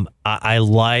 I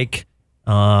like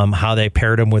how they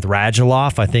paired him with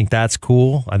Radulov. I think that's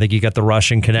cool. I think you got the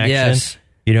Russian connection. Yes.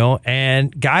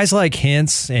 And guys like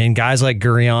Hintz and guys like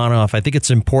Gurianov, I think it's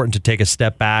important to take a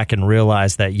step back and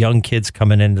realize that young kids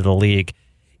coming into the league,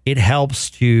 it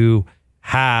helps to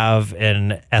have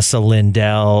an Esa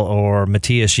Lindell or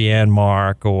Matthias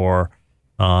Janmark or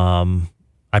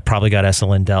I probably got Esa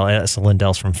Lindell. Esa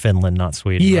Lindell's from Finland, not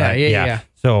Sweden. Yeah, right? yeah.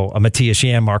 So a Matthias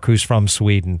Janmark who's from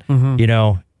Sweden.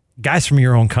 Mm-hmm. Guys from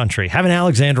your own country. Having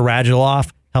Alexander Radulov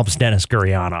helps Denis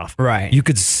Gurianov. Right. You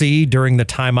could see during the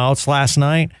timeouts last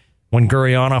night when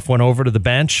Gurianov went over to the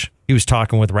bench, he was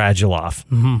talking with Radulov,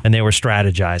 and they were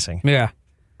strategizing. Yeah.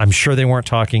 I'm sure they weren't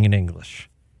talking in English.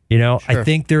 Sure. I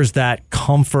think there's that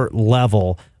comfort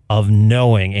level of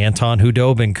knowing Anton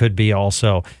Khudobin could be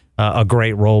also a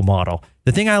great role model.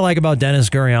 The thing I like about Denis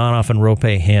Gurianov and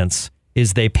Roope Hintz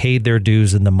is they paid their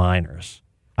dues in the minors.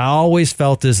 I always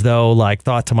felt as though,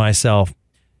 thought to myself,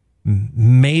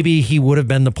 maybe he would have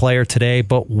been the player today,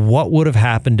 but what would have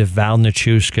happened if Val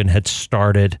Nichushkin had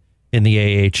started in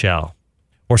the AHL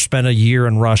or spent a year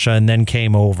in Russia and then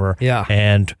came over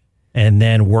and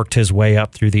then worked his way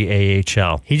up through the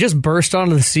AHL? He just burst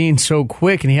onto the scene so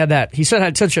quick, and he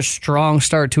had such a strong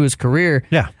start to his career.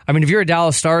 Yeah. I mean, if you're a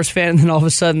Dallas Stars fan, then all of a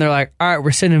sudden they're like, all right,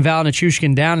 we're sending Val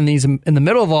Nichushkin down, and he's in the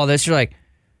middle of all this. You're like,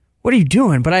 what are you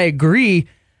doing? But I agree.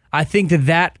 I think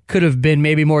that could have been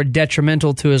maybe more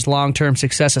detrimental to his long-term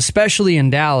success, especially in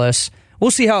Dallas.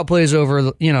 We'll see how it plays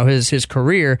over, his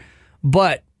career.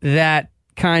 But that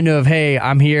kind of, hey,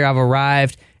 I'm here, I've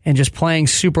arrived, and just playing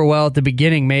super well at the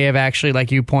beginning may have actually, like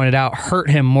you pointed out, hurt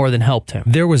him more than helped him.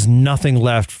 There was nothing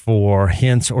left for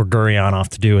Hintz or Gurianov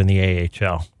to do in the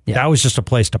AHL. Yeah. That was just a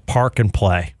place to park and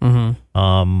play.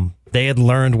 Mm-hmm. They had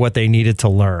learned what they needed to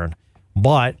learn.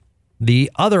 But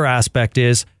the other aspect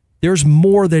is there's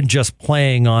more than just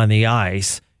playing on the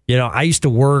ice. I used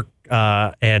to work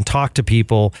and talk to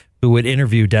people who would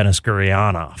interview Denis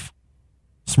Gurianov.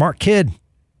 Smart kid.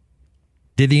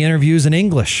 Did the interviews in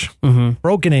English,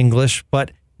 broken English,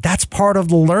 but that's part of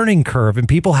the learning curve. And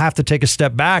people have to take a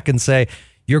step back and say,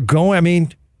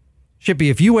 Shippy,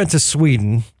 if you went to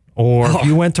Sweden or if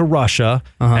you went to Russia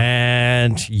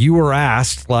and you were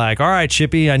asked all right,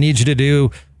 Shippy, I need you to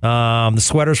do the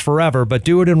Sweaters Forever, but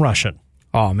do it in Russian.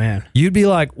 Oh, man. You'd be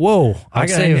like, whoa. I'd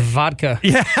say vodka.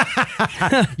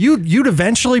 Yeah. You'd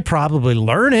eventually probably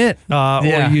learn it. Or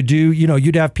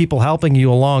you'd have people helping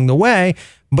you along the way.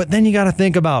 But then you got to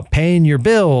think about paying your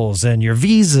bills and your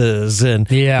visas and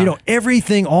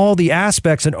everything, all the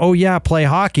aspects. And play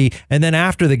hockey. And then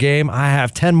after the game, I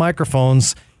have 10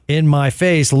 microphones in my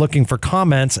face looking for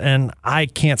comments, and I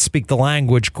can't speak the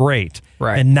language great.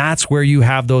 Right. And that's where you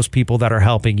have those people that are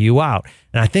helping you out.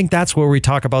 And I think that's where we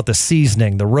talk about the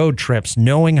seasoning, the road trips,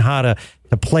 knowing how to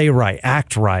play right,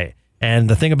 act right. And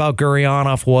the thing about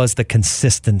Gurianov was the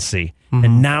consistency.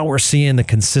 And now we're seeing the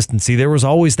consistency. There was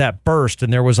always that burst,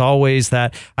 and there was always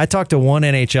that. I talked to one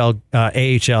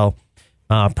AHL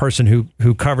person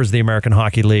who covers the American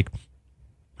Hockey League,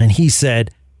 and he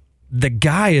said, the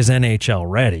guy is NHL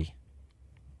ready.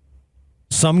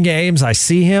 Some games I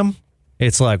see him,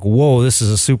 it's like, whoa, this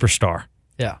is a superstar.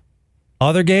 Yeah.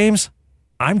 Other games,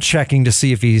 I'm checking to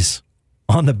see if he's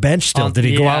on the bench still. Did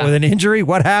he go out with an injury?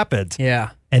 What happened?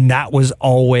 Yeah. And that was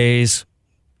always,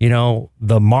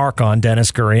 the mark on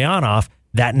Denis Gurianov.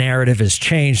 That narrative has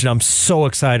changed, and I'm so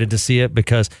excited to see it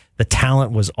because the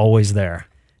talent was always there.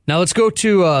 Now let's go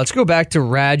back to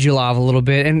Radulov a little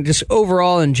bit, and just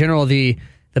overall in general the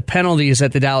penalties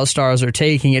that the Dallas Stars are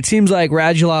taking. It seems like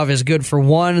Radulov is good for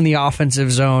one in the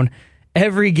offensive zone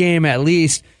every game at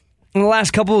least. In the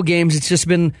last couple of games, it's just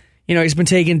been, he's been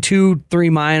taking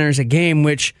 2-3 minors a game,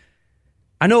 which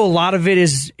I know a lot of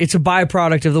it's a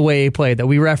byproduct of the way he played that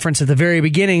we referenced at the very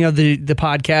beginning of the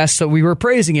podcast. So we were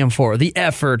praising him for the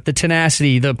effort, the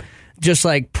tenacity, the just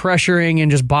like pressuring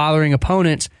and just bothering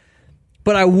opponents.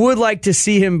 But I would like to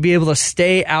see him be able to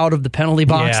stay out of the penalty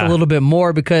box a little bit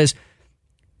more, because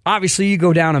obviously you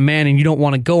go down a man and you don't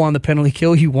want to go on the penalty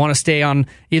kill. You want to stay on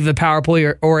either the power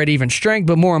play or at even strength.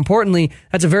 But more importantly,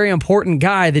 that's a very important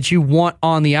guy that you want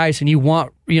on the ice and you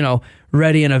want,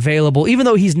 ready and available, even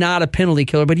though he's not a penalty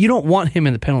killer, but you don't want him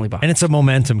in the penalty box. And it's a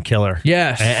momentum killer.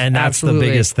 Yes. And that's absolutely.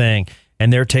 the biggest thing.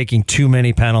 And they're taking too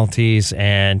many penalties,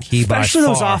 and he especially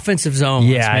those offensive zones,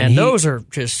 man. Those are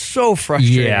just so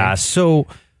frustrating. Yeah. So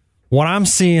what I'm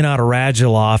seeing out of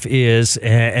Radulov is,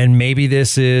 and maybe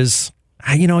this is,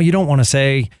 you don't want to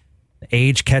say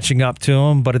age catching up to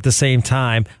him, but at the same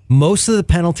time, most of the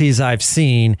penalties I've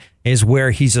seen is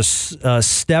where he's a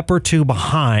step or two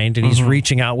behind, and he's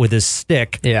reaching out with his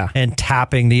stick and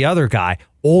tapping the other guy.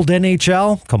 Old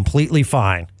NHL, completely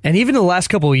fine. And even the last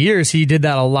couple of years, he did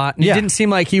that a lot. And it didn't seem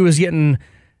like he was getting,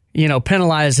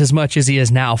 penalized as much as he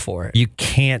is now for it.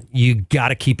 You got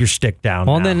to keep your stick down.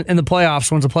 Well, now. and then in the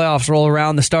playoffs, once the playoffs roll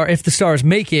around, if the Stars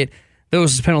make it,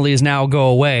 those penalties now go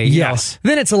away. Yes.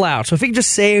 Then it's allowed. So if he can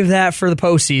just save that for the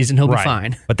postseason, he'll be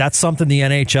fine. But that's something the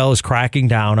NHL is cracking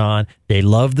down on. They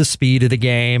love the speed of the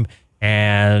game,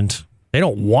 and they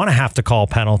don't want to have to call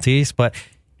penalties, but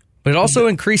it also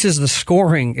increases the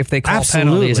scoring if they call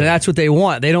penalties, and that's what they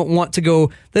want. They don't want to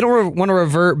go. They don't want to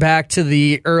revert back to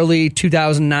the early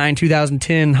 2009,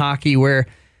 2010 hockey where,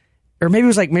 or maybe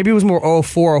it was more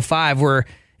 04, 05 where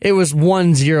it was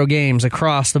 1-0 games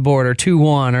across the board, or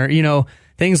 2-1, or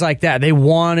things like that. They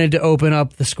wanted to open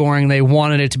up the scoring. They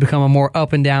wanted it to become a more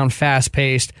up and down, fast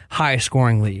paced, high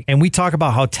scoring league. And we talk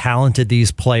about how talented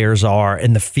these players are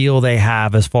and the feel they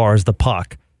have as far as the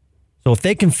puck. So if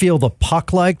they can feel the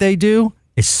puck like they do,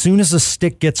 as soon as the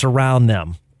stick gets around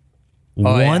them,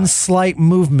 one slight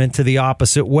movement to the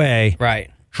opposite way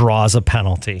draws a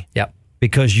penalty. Yep.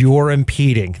 Because you're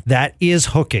impeding. That is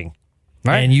hooking.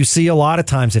 Right. And you see a lot of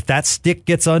times if that stick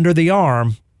gets under the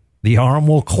arm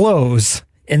will close.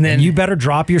 And then you better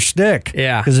drop your stick.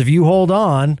 Yeah. Because if you hold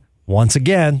on, once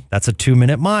again, that's a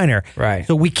 2-minute minor. Right.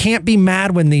 So we can't be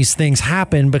mad when these things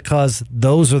happen because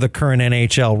those are the current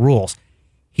NHL rules.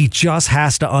 He just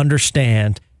has to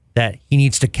understand that he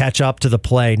needs to catch up to the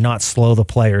play, not slow the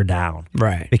player down.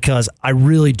 Right. Because I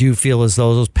really do feel as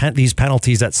though these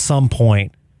penalties at some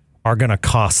point are going to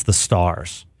cost the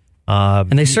Stars.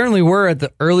 And they certainly were at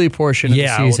the early portion of the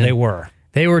season. Yeah, they were.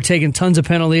 They were taking tons of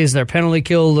penalties. Their penalty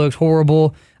kill looked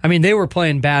horrible. I mean, they were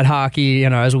playing bad hockey,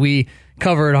 as we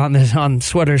covered on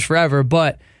Sweaters Forever.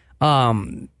 But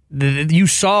you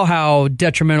saw how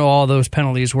detrimental all those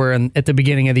penalties were at the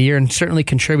beginning of the year, and certainly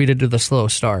contributed to the slow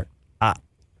start.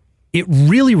 It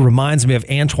really reminds me of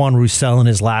Antoine Roussel in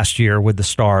his last year with the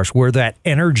Stars, where that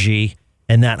energy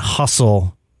and that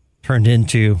hustle turned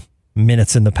into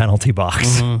minutes in the penalty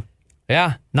box. Mm-hmm.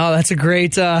 Yeah, no, that's a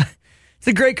great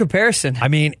comparison. I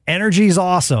mean, energy is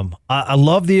awesome. I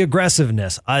love the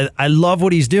aggressiveness. I love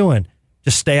what he's doing.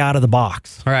 Just stay out of the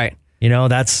box. All right.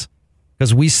 That's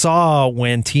because we saw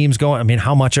when teams go,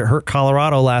 how much it hurt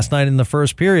Colorado last night in the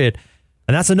first period.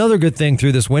 And that's another good thing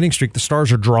through this winning streak. The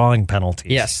Stars are drawing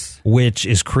penalties. Yes. Which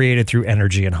is created through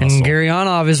energy and hustle. And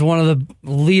Gurianov is one of the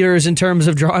leaders in terms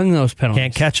of drawing those penalties.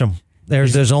 Can't catch him.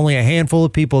 There's only a handful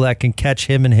of people that can catch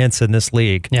him and Hintz in this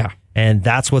league. Yeah. And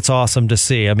that's what's awesome to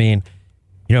see. I mean,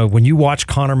 when you watch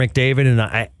Connor McDavid,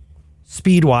 and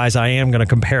speed-wise, I am going to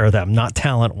compare them, not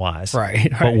talent-wise.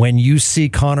 Right. But when you see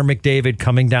Connor McDavid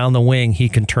coming down the wing, he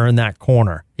can turn that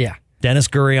corner. Yeah. Denis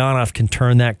Gurianov can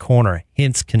turn that corner.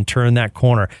 Hintz can turn that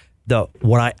corner.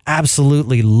 What I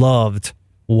absolutely loved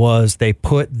was they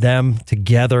put them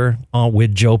together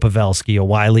with Joe Pavelski, a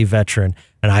wily veteran,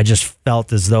 and I just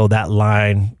felt as though that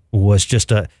line was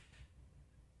just it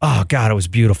was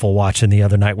beautiful watching the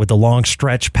other night with the long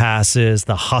stretch passes,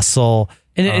 the hustle.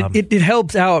 And it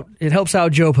helps out. It helps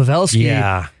out Joe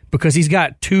Pavelski, because he's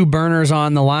got two burners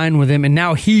on the line with him, and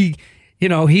now he's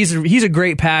a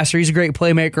great passer. He's a great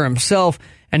playmaker himself,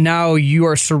 and now you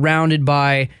are surrounded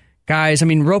by guys. I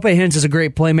mean, Roope Hintz is a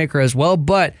great playmaker as well,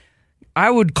 but I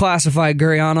would classify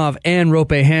Gurianov and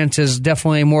Roope Hintz as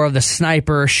definitely more of the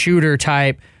sniper shooter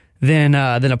type than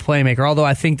a playmaker. Although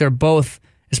I think they're both,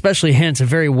 especially Hintz, a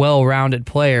very well-rounded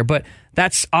player. But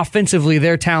that's offensively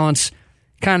their talents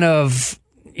kind of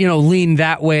lean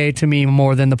that way to me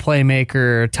more than the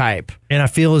playmaker type. And I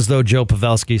feel as though Joe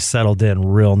Pavelski settled in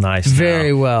real nice.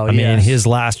 Very well. I mean, his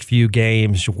last few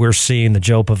games, we're seeing the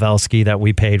Joe Pavelski that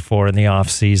we paid for in the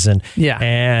offseason. Yeah.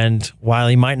 And while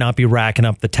he might not be racking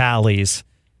up the tallies,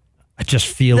 I just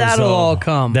feel that'll all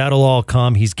come. That'll all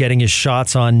come. He's getting his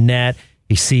shots on net.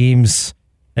 He seems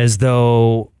as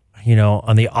though,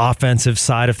 on the offensive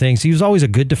side of things, he was always a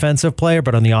good defensive player,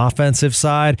 but on the offensive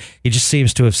side, he just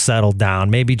seems to have settled down,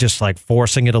 maybe just like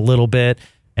forcing it a little bit.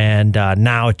 And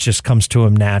now it just comes to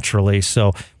him naturally.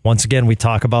 So once again, we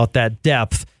talk about that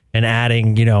depth and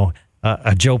adding,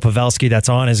 a Joe Pavelski that's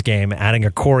on his game, adding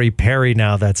a Corey Perry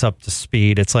now that's up to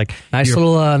speed. It's like nice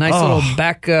little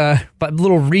back,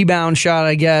 little rebound shot,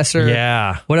 I guess, or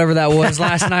whatever that was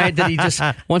last night. That he just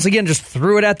once again just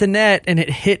threw it at the net and it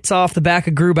hits off the back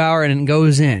of Grubauer and it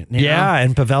goes in. You know?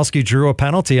 And Pavelski drew a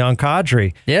penalty on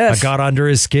Kadri. Yes, got under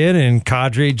his skin and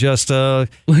Kadri just a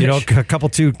couple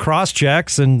two cross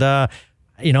checks and.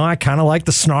 I kind of like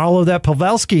the snarl that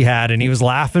Pavelski had, and he was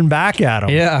laughing back at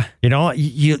him. Yeah.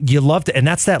 You love to, and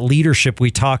that's that leadership we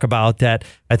talk about that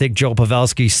I think Joe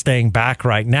Pavelski's staying back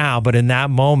right now, but in that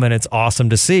moment, it's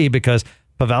awesome to see because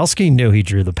Pavelski knew he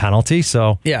drew the penalty,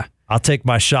 so I'll take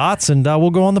my shots, and we'll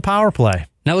go on the power play.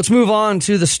 Now let's move on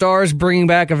to the Stars bringing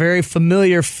back a very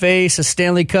familiar face, a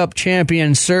Stanley Cup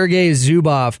champion, Sergei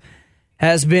Zubov,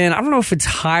 has been, I don't know if it's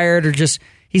hired or just...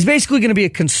 He's basically going to be a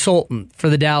consultant for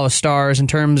the Dallas Stars in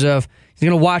terms of he's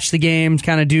going to watch the games,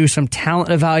 kind of do some talent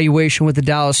evaluation with the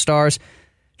Dallas Stars.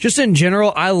 Just in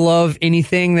general, I love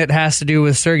anything that has to do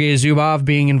with Sergei Zubov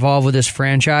being involved with this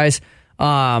franchise.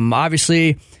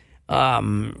 Obviously,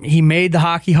 he made the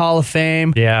Hockey Hall of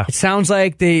Fame. Yeah. It sounds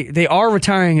like they are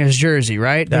retiring his jersey,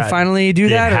 right? They finally do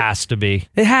that? It has to be.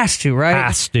 It has to, right?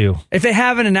 Has to. If they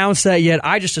haven't announced that yet,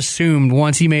 I just assumed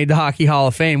once he made the Hockey Hall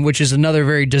of Fame, which is another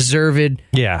very deserved award.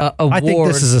 I think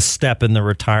this is a step in the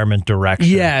retirement direction.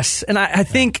 Yes, and I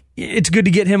think it's good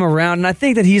to get him around, and I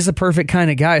think that he's the perfect kind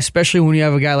of guy, especially when you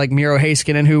have a guy like Miro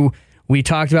Heiskanen, who we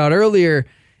talked about earlier,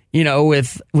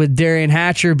 with Darian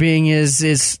Hatcher being his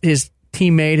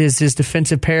teammate, his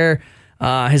defensive pair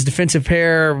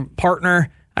partner,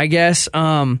 I guess.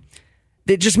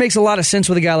 It just makes a lot of sense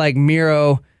with a guy like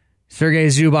Miro, Sergei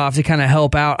Zubov to kind of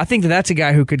help out. I think that's a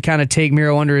guy who could kind of take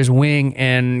Miro under his wing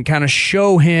and kind of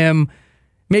show him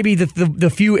maybe the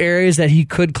few areas that he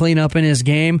could clean up in his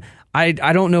game. I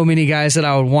don't know many guys that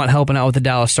I would want helping out with the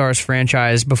Dallas Stars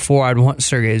franchise before I'd want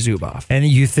Sergei Zubov. And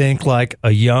you think like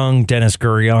a young Denis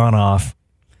Gurianov,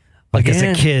 as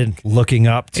a kid looking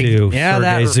up to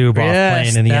Sergei Zubov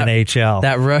playing in the NHL.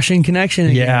 That Russian connection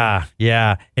again.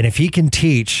 Yeah. And if he can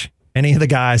teach any of the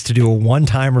guys to do a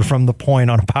one-timer from the point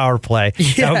on a power play,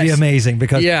 that would be amazing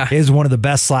because it is one of the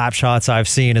best slap shots I've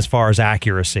seen as far as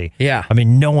accuracy. Yeah. I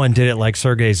mean, no one did it like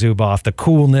Sergei Zubov. The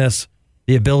coolness,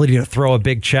 the ability to throw a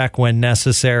big check when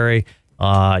necessary,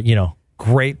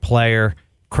 great player.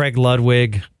 Craig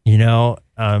Ludwig,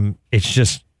 it's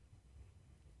just...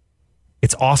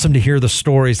 It's awesome to hear the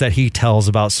stories that he tells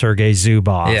about Sergei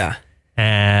Zubov. Yeah.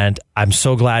 And I'm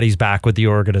so glad he's back with the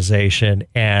organization.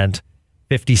 And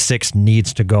 56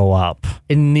 needs to go up.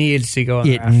 It needs to go up.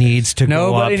 It needs to go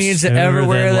up. Nobody needs to ever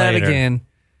wear that again.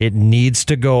 It needs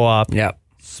to go up. Yep.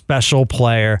 Special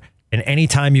player. And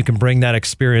anytime you can bring that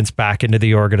experience back into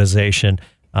the organization,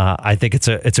 I think it's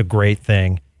a great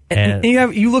thing. And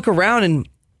you look around and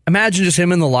imagine just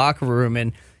him in the locker room,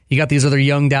 and you got these other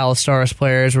young Dallas Stars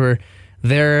players where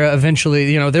they're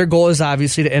eventually, their goal is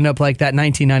obviously to end up like that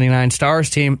 1999 Stars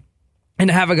team, and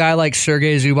to have a guy like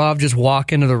Sergei Zubov just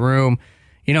walk into the room,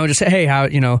 just say, hey,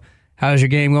 how's your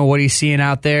game going? What are you seeing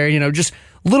out there? Just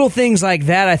little things like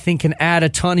that I think can add a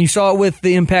ton. You saw it with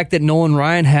the impact that Nolan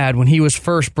Ryan had when he was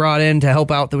first brought in to help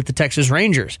out with the Texas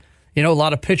Rangers. You know, a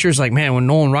lot of pitchers like, man, when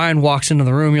Nolan Ryan walks into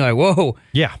the room, you're like, whoa,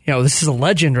 Yeah. you know, this is a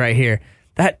legend right here.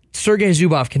 That Sergei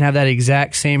Zubov can have that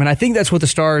exact same, and I think that's what the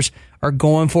Stars are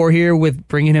going for here with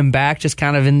bringing him back, just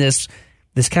kind of in this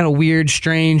kind of weird,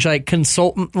 strange, like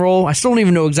consultant role. I still don't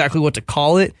even know exactly what to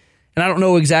call it, and I don't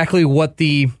know exactly what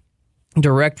the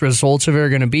direct results of it are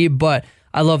going to be, but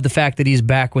I love the fact that he's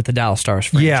back with the Dallas Stars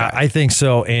franchise. Yeah, I think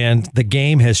so. And the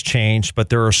game has changed, but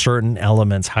there are certain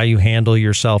elements, how you handle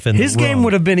yourself in His the room. game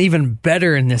would have been even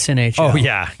better in this NHL. Oh,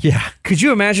 yeah, yeah. Could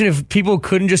you imagine if people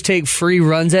couldn't just take free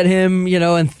runs at him, you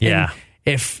know, and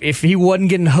if he wasn't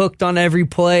getting hooked on every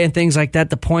play and things like that,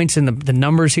 the points and the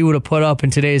numbers he would have put up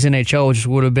in today's NHL just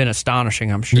would have been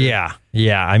astonishing, I'm sure. Yeah,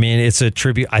 yeah. I mean, it's a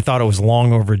tribute. I thought it was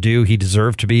long overdue. He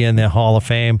deserved to be in the Hall of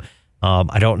Fame.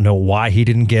 I don't know why he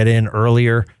didn't get in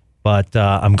earlier, but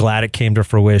I'm glad it came to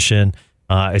fruition.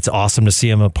 It's awesome to see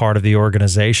him a part of the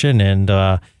organization, and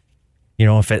you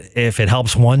know, if it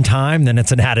helps one time, then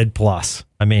it's an added plus.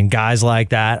 I mean, guys like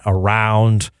that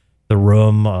around the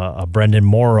room, Brendan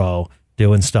Morrow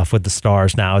doing stuff with the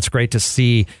Stars now. It's great to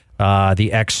see the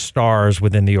ex-Stars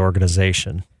within the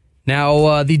organization.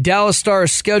 Now, the Dallas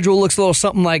Stars schedule looks a little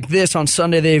something like this. On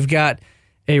Sunday, they've got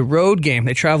a road game.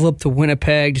 They travel up to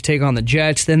Winnipeg to take on the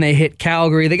Jets. Then they hit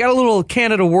Calgary. They got a little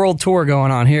Canada World Tour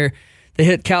going on here. They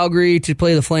hit Calgary to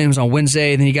play the Flames on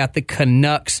Wednesday. Then you got the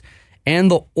Canucks and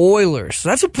the Oilers. So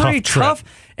that's a pretty tough.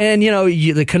 And, you know,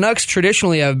 the Canucks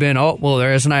traditionally have been, oh, well,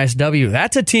 there's a nice W.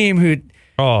 That's a team who...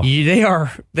 Oh,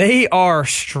 they are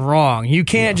strong. You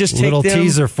can't just take little them.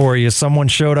 Teaser for you. Someone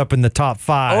showed up in the top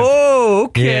 5. Oh,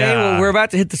 okay. Yeah. Well, we're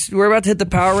about to hit the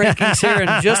power rankings here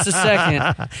in just a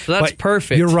second. So that's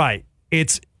perfect. You're right.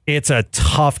 It's a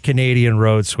tough Canadian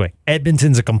road swing.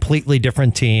 Edmonton's a completely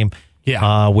different team.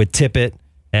 Yeah. With Tippett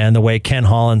and the way Ken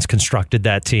Holland's constructed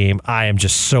that team, I am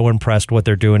just so impressed what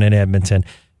they're doing in Edmonton.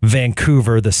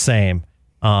 Vancouver, the same.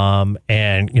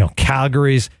 And, you know,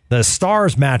 the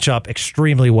Stars match up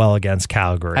extremely well against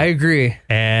Calgary. I agree.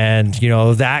 And, you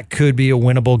know, that could be a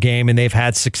winnable game, and they've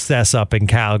had success up in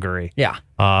Calgary. Yeah.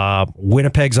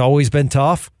 Winnipeg's always been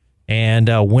tough, and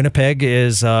Winnipeg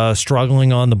is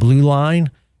struggling on the blue line.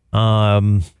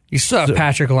 You still have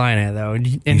Patrick Laine, though.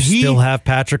 And still have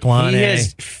Patrick Laine. He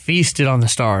has feasted on the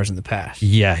Stars in the past.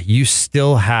 Yeah, you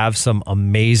still have some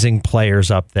amazing players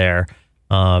up there.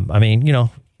 I mean, you know,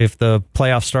 if the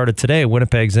playoffs started today,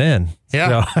 Winnipeg's in.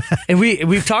 Yeah. So. And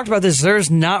we've talked about this.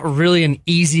 There's not really an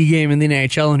easy game in the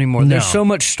NHL anymore. There's so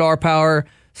much star power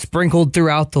sprinkled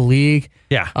throughout the league.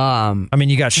 Yeah. I mean,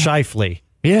 you got Scheifele.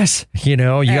 Yes. You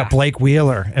know, you got Blake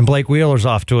Wheeler, and Blake Wheeler's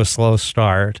off to a slow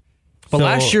start. But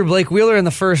last year, Blake Wheeler in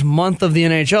the first month of the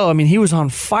NHL, I mean, he was on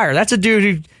fire. That's a dude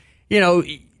who, you know,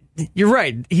 you're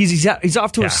right. He's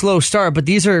off to a slow start, but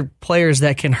these are players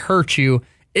that can hurt you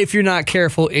if you're not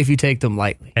careful, if you take them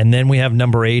lightly. And then we have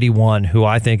number 81, who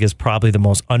I think is probably the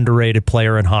most underrated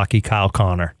player in hockey, Kyle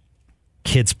Connor.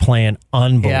 Kid's playing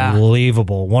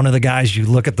unbelievable. Yeah. One of the guys, you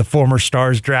look at the former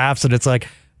Stars drafts, and it's like,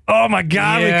 oh my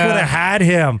God, we could have had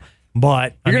him.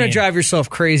 But you're going to drive yourself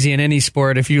crazy in any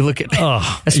sport if you look at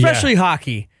especially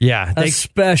hockey. Yeah.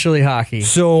 Especially hockey.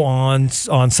 So on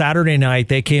Saturday night,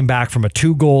 they came back from a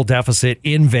 2-goal deficit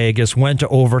in Vegas, went to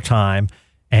overtime.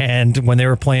 And when they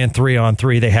were playing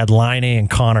 3-on-3, they had Laine and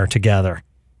Connor together.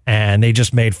 And they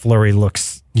just made Fleury look,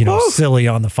 silly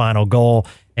on the final goal.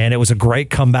 And it was a great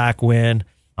comeback win.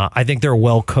 I think they're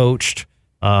well coached.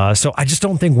 So I just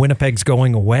don't think Winnipeg's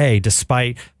going away,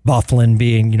 despite Byfuglien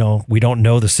being, we don't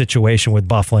know the situation with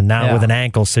Byfuglien now with an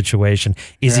ankle situation.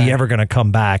 Is he ever going to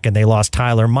come back? And they lost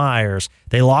Tyler Myers.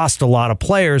 They lost a lot of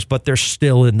players, but they're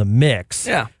still in the mix.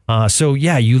 Yeah.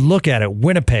 You look at it,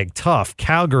 Winnipeg, tough.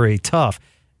 Calgary, tough.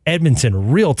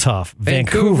 Edmonton, real tough.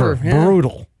 Vancouver,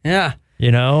 brutal. Yeah.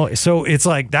 So it's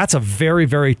like that's a very,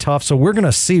 very tough. So we're going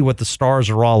to see what the Stars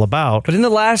are all about. But in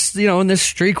the last, in this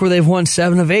streak where they've won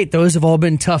 7 of 8, those have all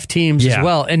been tough teams as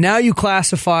well. And now you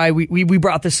classify, we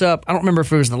brought this up, I don't remember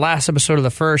if it was the last episode or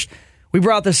the first, we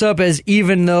brought this up as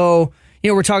even though,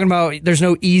 we're talking about there's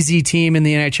no easy team in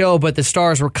the NHL, but the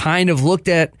Stars were kind of looked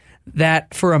at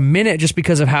that for a minute just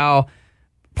because of how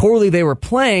poorly they were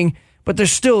playing. But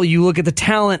there's still, you look at the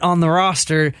talent on the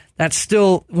roster, that's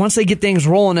still, once they get things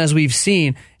rolling as we've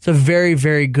seen, it's a very,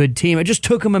 very good team. It just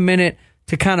took them a minute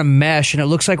to kind of mesh, and it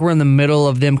looks like we're in the middle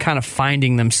of them kind of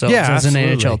finding themselves as an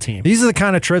NHL team. These are the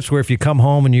kind of trips where if you come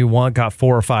home and you got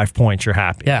 4 or 5 points, you're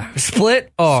happy. Yeah.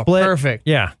 Split? Oh, perfect.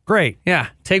 Yeah, great. Yeah.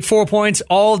 Take 4 points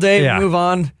all day, move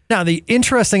on. Now, the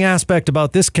interesting aspect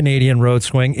about this Canadian road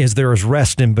swing is there is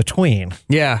rest in between.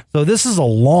 Yeah. So this is a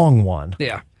long one.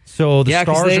 Yeah. So the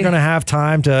Stars are going to have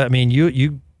time to,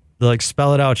 you like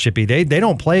spell it out, Shippy. They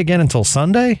don't play again until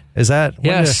Sunday? Is that?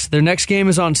 Yes, their next game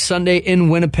is on Sunday in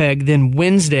Winnipeg, then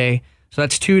Wednesday. So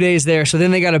that's 2 days there. So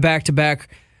then they got a back-to-back.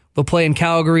 They'll play in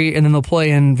Calgary, and then they'll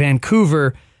play in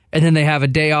Vancouver, and then they have a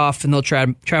day off, and they'll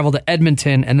travel to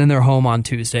Edmonton, and then they're home on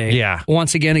Tuesday. Yeah.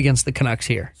 Once again against the Canucks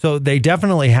here. So they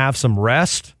definitely have some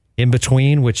rest in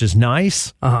between, which is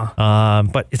nice.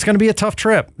 But it's going to be a tough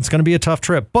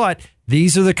trip. But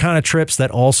these are the kind of trips that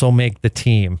also make the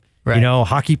team. Right. You know,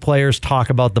 hockey players talk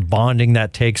about the bonding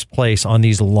that takes place on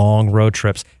these long road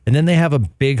trips, and then they have a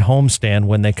big homestand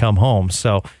when they come home.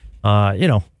 So,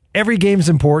 every game's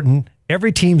important.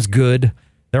 Every team's good.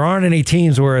 There aren't any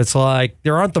teams where it's like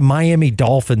there aren't the Miami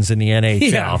Dolphins in the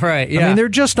NHL. Yeah, right. Yeah. I mean, there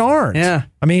just aren't. Yeah.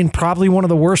 I mean, probably one of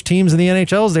the worst teams in the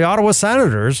NHL is the Ottawa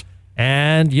Senators.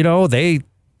 And,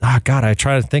 I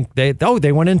try to think.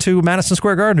 They went into Madison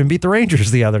Square Garden and beat the Rangers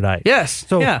the other night. Yes.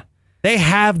 So yeah. they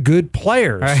have good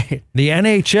players. Right. The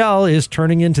NHL is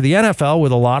turning into the NFL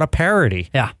with a lot of parity.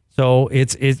 Yeah. So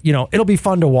it'll be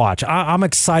fun to watch. I'm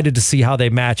excited to see how they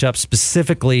match up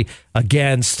specifically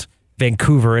against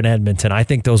Vancouver and Edmonton. I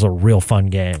think those are real fun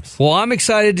games. Well, I'm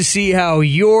excited to see how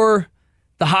the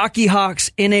Hockey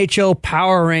Hawks NHL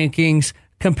power rankings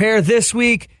compare this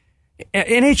week.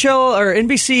 NHL or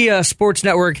NBC Sports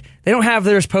Network, they don't have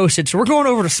theirs posted, so we're going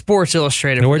over to Sports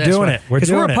Illustrated. We're doing it. We're a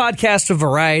podcast of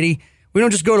variety. We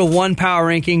don't just go to one power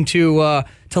ranking to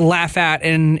laugh at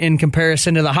in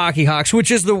comparison to the Hockey Hawks, which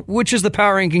is the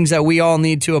power rankings that we all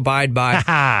need to abide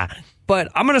by. But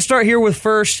I'm going to start here with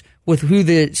who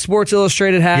the Sports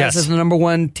Illustrated has as the number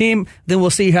one team. Then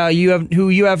we'll see who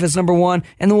you have as number one,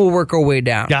 and then we'll work our way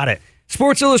down. Got it.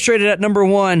 Sports Illustrated at number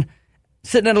one,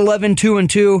 sitting at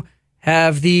 11-2-2,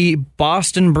 have the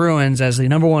Boston Bruins as the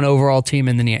number one overall team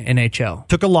in the NHL.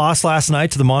 Took a loss last night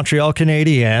to the Montreal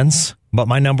Canadiens, but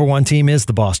my number one team is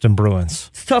the Boston Bruins.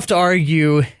 It's tough to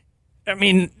argue. I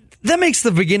mean, that makes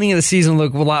the beginning of the season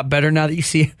look a lot better now that you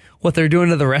see what they're doing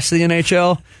to the rest of the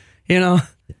NHL.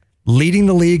 Leading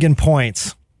the league in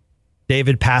points,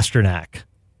 David Pastrnak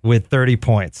with 30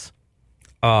 points.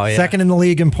 Oh, yeah. Second in the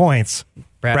league in points,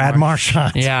 Brad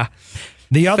Marchand. Yeah.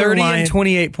 The other 30 line, and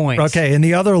 28 points. Okay, and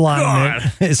the other line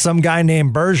is some guy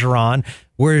named Bergeron,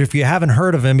 where if you haven't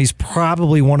heard of him, he's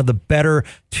probably one of the better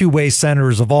two-way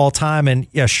centers of all time and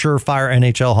a surefire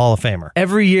NHL Hall of Famer.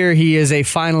 Every year he is a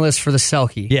finalist for the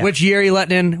Selke, which Jere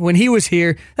Lehtinen, when he was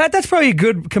here, that's probably a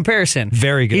good comparison.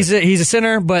 Very good. He's a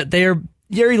center, but Jere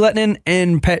Lehtinen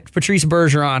and Patrice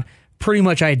Bergeron, pretty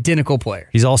much identical players.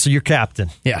 He's also your captain.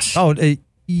 Yes. Oh,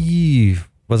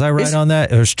 was I right on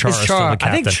that? Or is Char still the captain?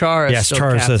 I think Char is still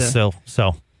captain. Yes, Char is still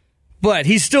so. But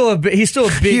he's still a big,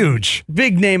 huge,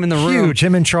 big name in the room. Huge.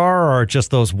 Him and Char are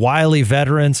just those wily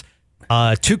veterans.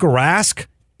 Tuukka Rask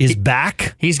is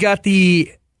back. He's got what's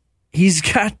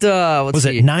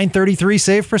it 933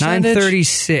 save percentage?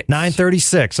 936.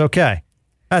 936. Okay,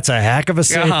 that's a heck of a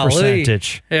save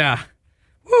percentage. Yeah.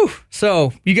 Whew.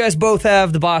 So you guys both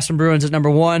have the Boston Bruins at number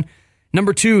one.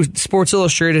 Number two, Sports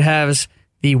Illustrated has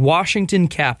the Washington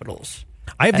Capitals.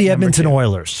 I have the Edmonton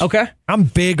Oilers. Okay. I'm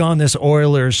big on this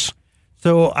Oilers.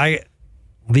 So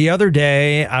the other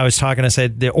day I was talking, I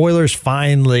said the Oilers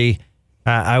finally,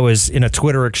 I was in a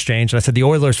Twitter exchange, and I said the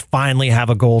Oilers finally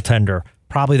have a goaltender,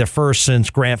 probably the first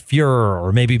since Grant Fuhrer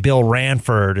or maybe Bill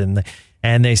Ranford.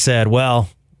 And they said, well,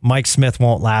 Mike Smith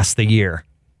won't last the year,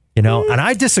 and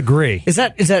I disagree. Is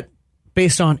that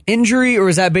based on injury, or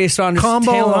is that based on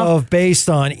combo of based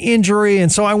on injury? And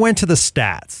so I went to the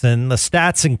stats, and the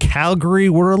stats in Calgary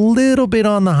were a little bit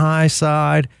on the high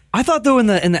side. I thought though in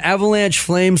the Avalanche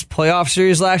Flames playoff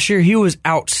series last year, he was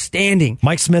outstanding.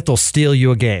 Mike Smith will steal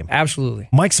you a game. Absolutely.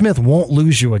 Mike Smith won't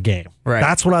lose you a game. Right.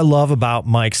 That's what I love about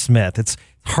Mike Smith. It's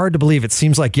hard to believe. It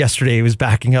seems like yesterday he was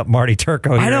backing up Marty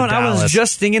Turco. I know, and I was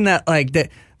just thinking that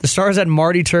the Stars had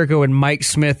Marty Turco and Mike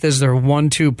Smith as their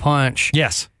 1-2 punch.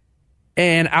 Yes.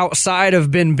 And outside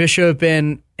of Ben Bishop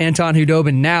and Anton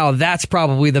Khudobin now, that's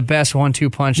probably the best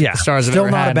 1-2 punch that the Stars have ever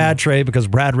had. Still not a bad trade because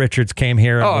Brad Richards came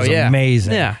here and was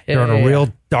amazing. Yeah. They're in a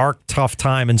real dark, tough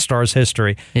time in Stars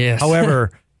history. Yes.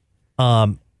 However,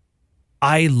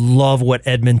 I love what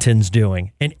Edmonton's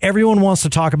doing. And everyone wants to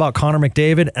talk about Connor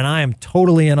McDavid, and I am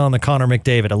totally in on the Connor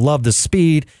McDavid. I love the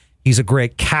speed. He's a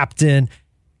great captain.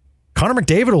 Connor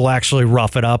McDavid will actually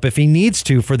rough it up if he needs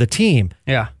to for the team.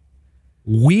 Yeah.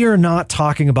 We are not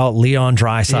talking about Leon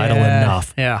Draisaitl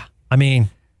enough. Yeah. I mean,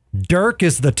 Dirk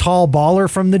is the tall baller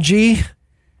from the G.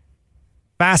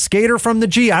 Fast skater from the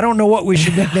G. I don't know what we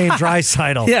should nickname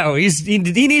Draisaitl. Yeah,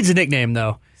 he needs a nickname,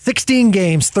 though. 16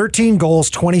 games, 13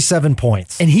 goals, 27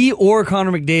 points. And he or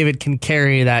Connor McDavid can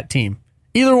carry that team.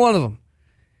 Either one of them.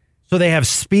 So they have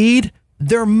speed,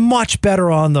 they're much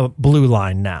better on the blue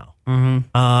line now.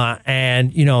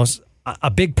 And,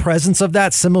 a big presence of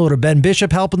that, similar to Ben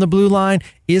Bishop helping the blue line,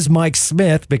 is Mike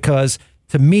Smith, because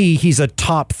to me, he's a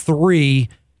top 3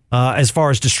 as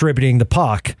far as distributing the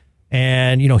puck.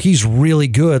 And, he's really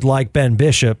good, like Ben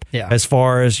Bishop, as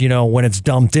far as, when it's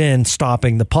dumped in,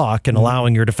 stopping the puck and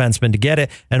allowing your defenseman to get it,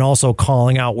 and also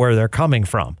calling out where they're coming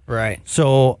from. Right.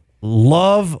 So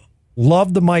love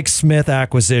the Mike Smith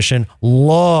acquisition.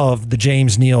 Love the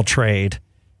James Neal trade.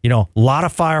 A lot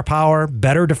of firepower,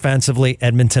 better defensively.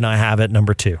 Edmonton, I have at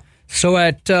number 2. So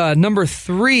at number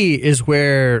 3 is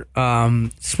where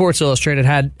Sports Illustrated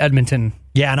had Edmonton.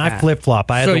 Yeah, and I flip-flop.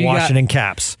 I had the Washington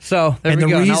Caps. So there we go.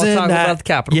 Now let's talk about the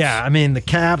Capitals. Yeah, I mean, the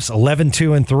Caps,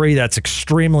 11-2-3, that's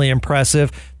extremely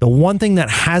impressive. The one thing that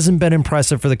hasn't been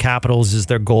impressive for the Capitals is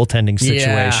their goaltending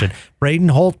situation. Yeah. Braden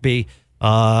Holtby,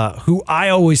 who I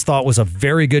always thought was a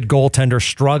very good goaltender,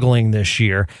 struggling this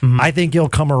year. I think he'll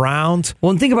come around. Well,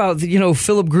 and think about,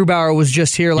 Philip Grubauer was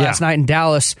just here last night in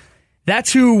Dallas.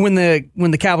 That's who, when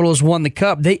the Capitals won the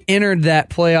Cup, they entered that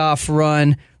playoff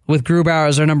run with Grubauer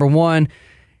as their number 1.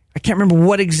 I can't remember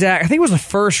what exact. I think it was the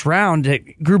first round that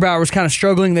Grubauer was kind of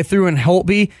struggling. They threw in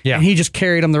Holtby, and he just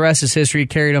carried them. The rest is history.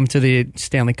 Carried them to the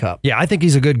Stanley Cup. Yeah, I think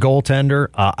he's a good goaltender.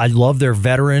 I love their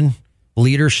veteran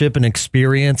leadership and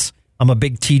experience. I'm a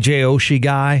big TJ Oshie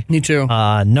guy. Me too.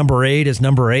 Number 8 is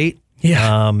number 8.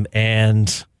 Yeah.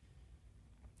 And,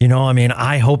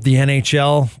 I hope the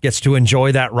NHL gets to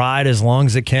enjoy that ride as long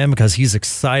as it can, because he's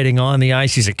exciting on the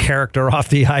ice. He's a character off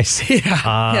the ice.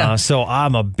 So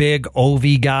I'm a big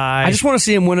Ovi guy. I just want to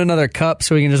see him win another cup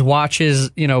so we can just watch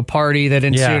his, party that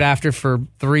ensued after for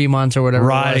 3 months or whatever.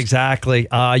 Right, exactly.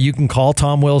 You can call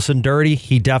Tom Wilson dirty.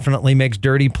 He definitely makes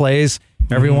dirty plays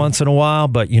every once in a while,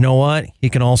 but you know what? He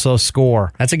can also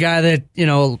score. That's a guy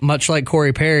that, much like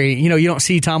Corey Perry, you don't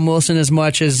see Tom Wilson as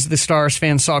much as the Stars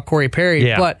fans saw Corey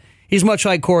Perry, but he's much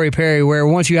like Corey Perry, where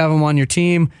once you have him on your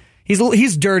team,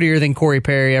 he's dirtier than Corey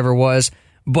Perry ever was.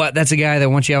 But that's a guy that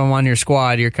once you have him on your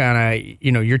squad, you're kind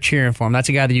of, you're cheering for him. That's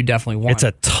a guy that you definitely want. It's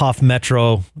a tough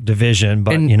Metro division,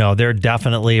 but, they're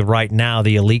definitely right now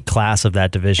the elite class of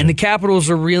that division. And the Capitals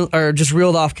are just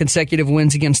reeled off consecutive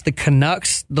wins against the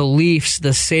Canucks, the Leafs,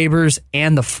 the Sabres,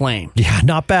 and the Flames. Yeah,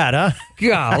 not bad, huh?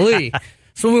 Golly.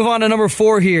 So we'll move on to number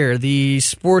 4 here. The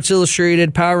Sports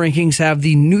Illustrated Power Rankings have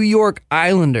the New York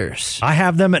Islanders. I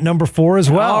have them at number 4 as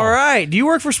well. All right. Do you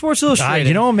work for Sports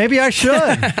Illustrated? Maybe I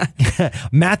should.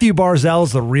 Matthew Barzal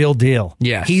is the real deal.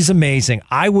 Yes. He's amazing.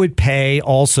 I would pay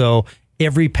also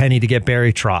every penny to get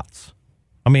Barry Trotz.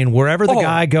 I mean, wherever the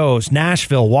guy goes,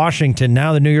 Nashville, Washington,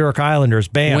 now the New York Islanders,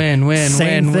 bam.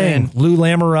 Same thing. Lou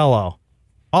Lamoriello.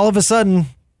 All of a sudden,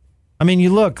 you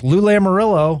look, Lou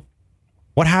Lamoriello,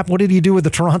 what happened? What did he do with the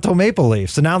Toronto Maple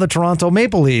Leafs? And now the Toronto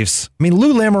Maple Leafs.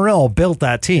 Lou Lamoriello built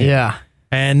that team. Yeah.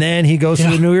 And then he goes to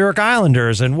the New York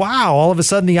Islanders, and wow, all of a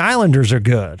sudden the Islanders are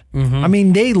good.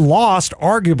 They lost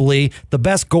arguably the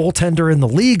best goaltender in the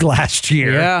league last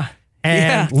year. Yeah.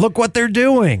 And look what they're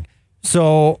doing.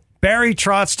 So Barry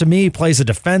Trotz, to me, plays a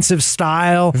defensive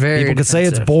style. People could say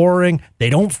it's boring. They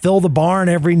don't fill the barn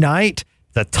every night.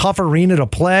 It's a tough arena to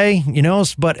play,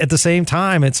 but at the same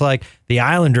time, it's like the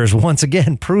Islanders once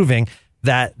again proving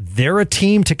that they're a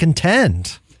team to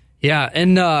contend. Yeah,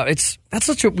 and that's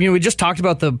such a, we just talked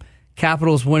about the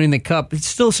Capitals winning the Cup. It's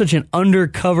still such an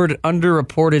undercovered,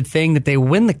 underreported thing that they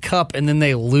win the Cup and then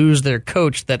they lose their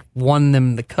coach that won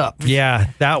them the Cup. Yeah,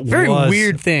 that very was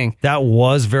weird thing. That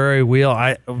was very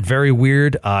weird. Very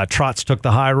weird. Trotz took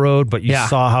the high road, but you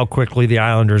saw how quickly the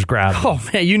Islanders grabbed him. Oh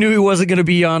man, you knew he wasn't going to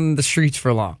be on the streets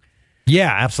for long.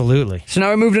 Yeah, absolutely. So now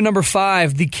we move to number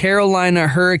 5. The Carolina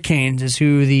Hurricanes is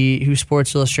who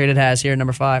Sports Illustrated has here at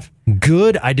number 5.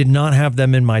 Good. I did not have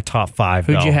them in my top 5.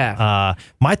 Who'd you have?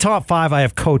 My top 5, I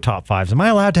have co-top 5s. Am I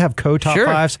allowed to have co-top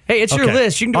 5s? Hey, it's your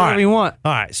list. You can do whatever you want.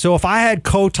 All right. So if I had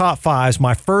co-top 5s,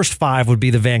 my first 5 would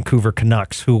be the Vancouver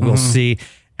Canucks, who we'll see.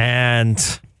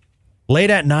 And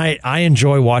late at night, I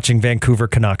enjoy watching Vancouver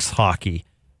Canucks hockey.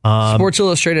 Sports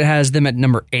Illustrated has them at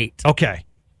number 8. Okay.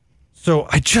 So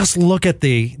I just look at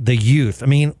the youth.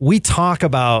 We talk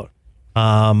about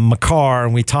Makar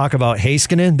and we talk about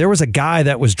Heiskanen. There was a guy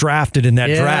that was drafted in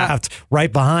that draft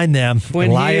right behind them.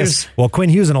 Quinn Hughes. Well, Quinn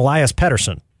Hughes and Elias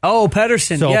Pettersson. Oh,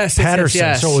 Pettersson. So yes. Pettersson.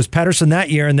 Yes. So it was Pettersson that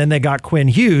year, and then they got Quinn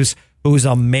Hughes, who's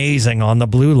amazing on the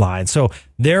blue line. So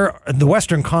the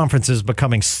Western Conference is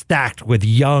becoming stacked with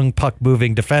young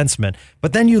puck-moving defensemen.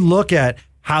 But then you look at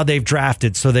how they've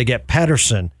drafted. So they get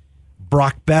Pettersson,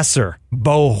 Brock Besser,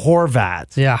 Bo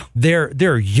Horvat. Yeah.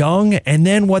 They're young, and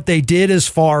then what they did as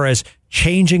far as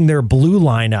changing their blue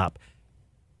lineup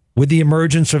with the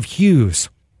emergence of Hughes,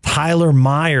 Tyler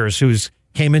Myers, who's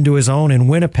came into his own in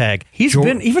Winnipeg. He's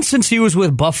been, even since he was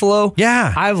with Buffalo,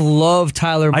 Yeah. I've loved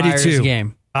Tyler Myers'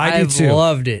 game. I do too.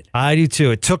 Loved it. I do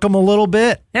too. It took him a little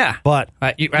bit. Yeah. But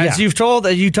as you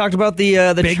talked about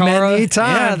the Big Chara, men need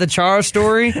time. Yeah, the Chara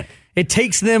story. It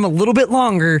takes them a little bit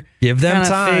longer. Give them to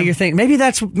time. Figure things. Maybe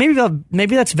that's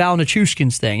Val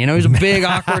Nichushkin's thing. You know, he's a big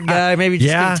awkward guy. Maybe it's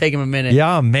just gonna take him a minute.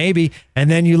 Yeah, maybe. And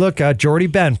then you look at Jordy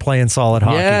Ben playing solid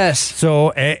hockey. Yes.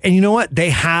 So and you know what?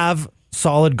 They have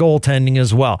solid goaltending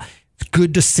as well. It's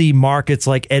good to see markets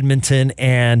like Edmonton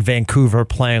and Vancouver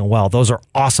playing well. Those are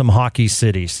awesome hockey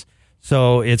cities.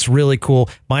 So it's really cool.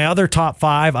 My other top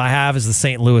 5 I have is the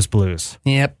St. Louis Blues.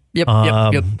 Yep.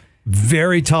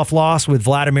 Very tough loss with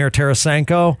Vladimir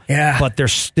Tarasenko. Yeah. But they're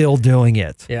still doing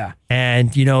it. Yeah.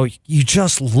 And, you know, you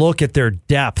just look at their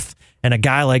depth and a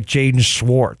guy like Jaden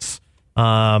Schwartz,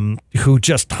 who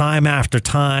just time after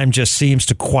time just seems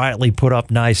to quietly put up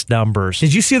nice numbers.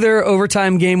 Did you see their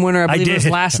overtime game winner? I believe it was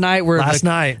did. last night. Where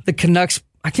the Canucks.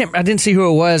 I didn't see who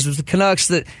it was. It was the Canucks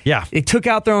that. Yeah. They took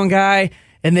out their own guy.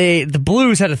 And the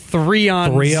Blues had a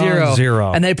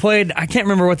 3-on-0. And they played, I can't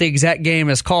remember what the exact game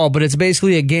is called, but it's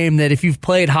basically a game that if you've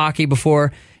played hockey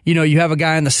before, you know, you have a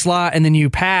guy in the slot and then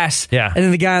you pass. Yeah. And then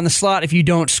the guy in the slot, if you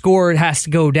don't score, it has to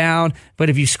go down.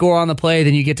 But if you score on the play,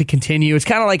 then you get to continue. It's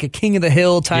kind of like a King of the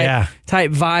Hill type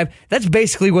vibe. That's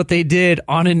basically what they did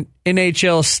on an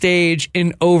NHL stage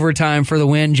in overtime for the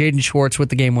win. Jaden Schwartz with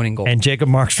the game-winning goal. And Jacob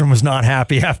Markstrom was not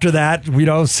happy after that. We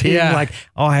don't see him like,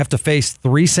 I have to face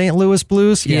 3 St. Louis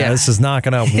Blues? Yeah, this is not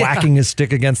going to whacking his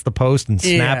stick against the post and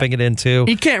snapping it in two.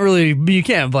 You can't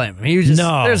blame him.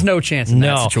 There's no chance in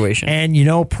that situation. And, you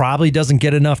know, probably doesn't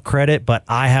get enough credit, but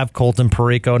I have Colton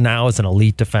Parayko now as an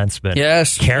elite defenseman.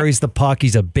 Yes. Carries the puck.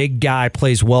 He's a big guy,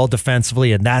 plays well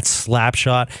defensively, and that slap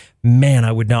shot, man,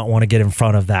 I would not want to get in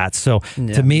front of that. So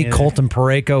to me, Colton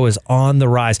Parayko is on the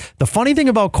rise. The funny thing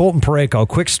about Colton Parayko,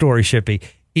 quick story, Shippy,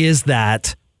 is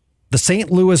that the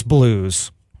St. Louis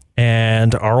Blues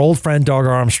and our old friend Doug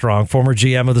Armstrong, former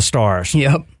GM of the Stars.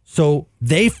 Yep. So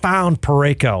they found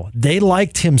Parayko. They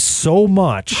liked him so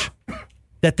much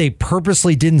that they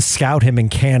purposely didn't scout him in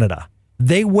Canada.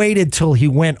 They waited till he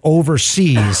went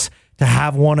overseas to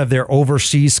have one of their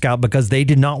overseas scout because they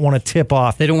did not want to tip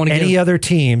off any other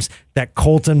teams that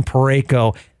Colton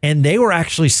Parayko, and they were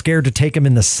actually scared to take him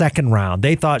in the second round.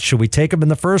 They thought, should we take him in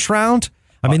the first round?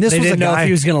 I mean, this was a guy. They didn't know if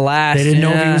he was going to last. They didn't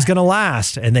know if he was going to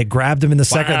last, and they grabbed him in the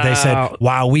second. They said,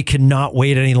 wow, we cannot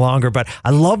wait any longer. But I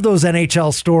love those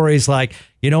NHL stories like,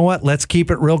 you know what, let's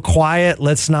keep it real quiet.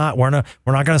 We're not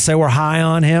going to say we're high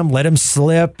on him. Let him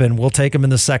slip, and we'll take him in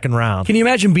the second round. Can you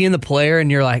imagine being the player, and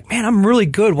you're like, man, I'm really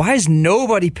good. Why is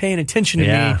nobody paying attention to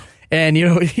me? And, you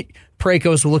know,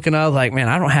 Parayko's looking up like, man,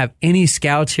 I don't have any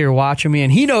scouts here watching me,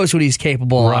 and he knows what he's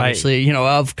capable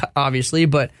of, obviously,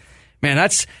 but man,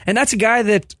 that's a guy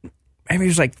that maybe it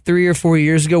was like 3 or 4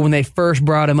 years ago when they first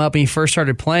brought him up and he first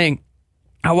started playing.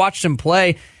 I watched him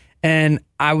play, and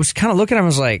I was kind of looking at him. I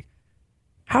was like,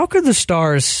 how could the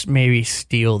Stars maybe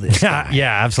steal this guy?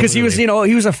 Yeah, absolutely. Because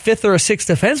he was a 5th or a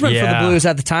 6th defenseman for the Blues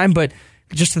at the time, but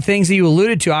just the things that you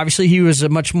alluded to, obviously he was a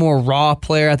much more raw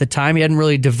player at the time. He hadn't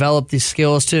really developed these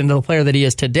skills into the player that he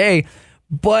is today.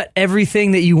 But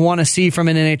everything that you want to see from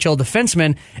an NHL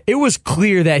defenseman, it was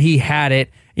clear that he had it.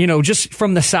 You know, just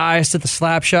from the size to the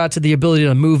slap shot to the ability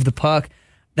to move the puck.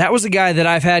 That was a guy that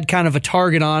I've had kind of a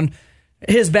target on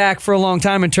his back for a long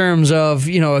time in terms of,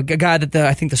 you know, a guy that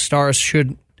I think the Stars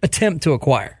should attempt to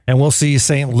acquire. And we'll see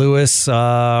St. Louis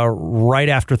right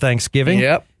after Thanksgiving.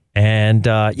 Yep. And,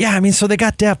 I mean, so they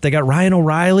got depth. They got Ryan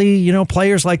O'Reilly, you know,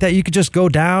 players like that. You could just go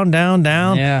down.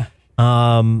 Yeah.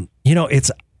 You know,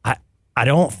 I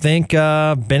don't think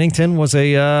Bennington was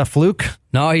a fluke.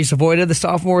 No, he's avoided the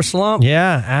sophomore slump.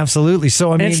 Yeah, absolutely.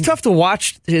 So, I mean, it's tough to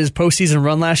watch his postseason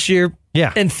run last year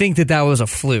and think that was a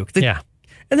fluke.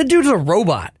 And the dude's a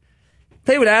robot.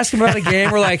 They would ask him about a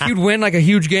game where, like, he'd win, like, a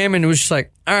huge game, and it was just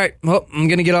like, all right, well, I'm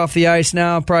going to get off the ice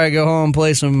now, probably go home,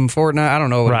 play some Fortnite. I don't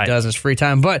know what he does in his free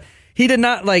time. But he did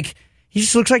not, like, he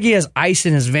just looks like he has ice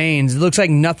in his veins. It looks like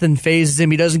nothing phases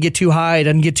him. He doesn't get too high. He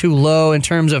doesn't get too low in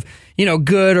terms of, you know,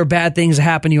 good or bad things that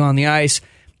happen to you on the ice.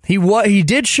 He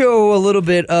did show a little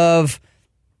bit of,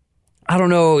 I don't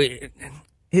know,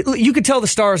 you could tell the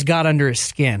Stars got under his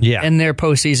skin in their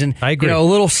postseason. I agree. You know,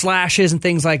 little slashes and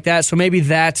things like that. So maybe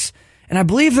that's, and I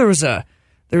believe there's a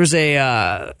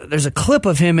clip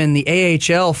of him in the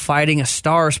AHL fighting a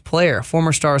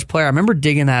former Stars player. I remember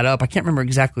digging that up. I can't remember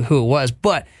exactly who it was,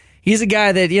 but he's a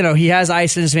guy that, you know, he has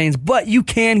ice in his veins, but you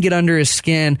can get under his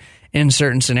skin in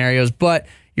certain scenarios. But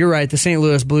you're right, the St.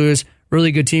 Louis Blues,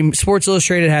 really good team. Sports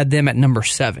Illustrated had them at number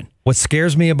 7. What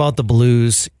scares me about the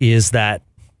Blues is that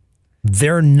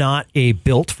they're not a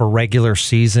built for regular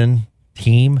season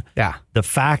team. Yeah. The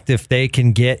fact if they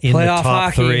can get in Playoff the top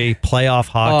hockey. 3, playoff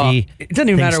hockey, it doesn't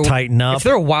even things matter. tighten up. If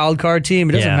they're a wild card team,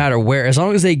 it doesn't matter where. As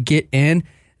long as they get in,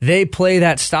 they play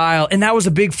that style. And that was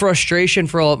a big frustration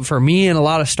for me and a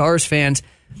lot of Stars fans,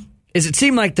 is it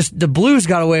seemed like the Blues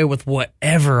got away with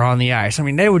whatever on the ice. I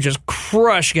mean, they would just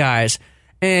crush guys.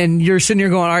 And you're sitting here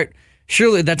going, all right,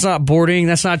 surely that's not boarding,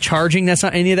 that's not charging, that's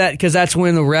not any of that, because that's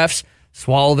when the refs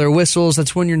swallow their whistles.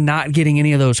 That's when you're not getting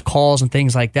any of those calls and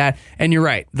things like that. And you're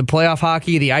right. The playoff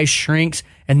hockey, the ice shrinks,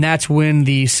 and that's when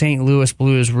the St. Louis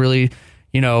Blues really,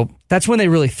 that's when they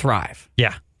really thrive.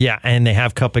 Yeah. Yeah, and they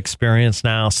have cup experience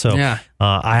now, so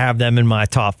I have them in my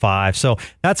top 5. So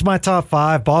that's my top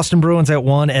 5. Boston Bruins at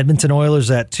 1, Edmonton Oilers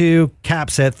at 2,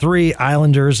 Caps at 3,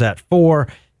 Islanders at 4,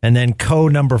 and then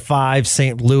number 5,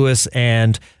 St. Louis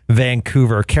and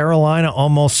Vancouver. Carolina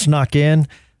almost snuck in.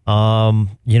 I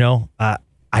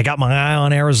got my eye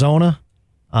on Arizona,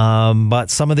 but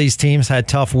some of these teams had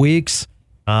tough weeks.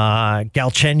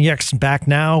 Galchenyuk's back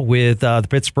now with the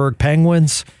Pittsburgh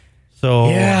Penguins. So,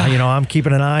 I'm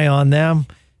keeping an eye on them.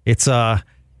 It's a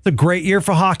great year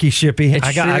for hockey, Shippy.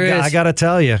 I got to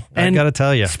tell you. And I got to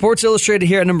tell you. Sports Illustrated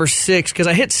here at number 6, because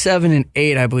I hit 7 and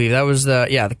 8, I believe. That was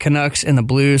the Canucks and the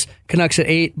Blues. Canucks at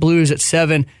 8, Blues at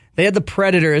 7. They had the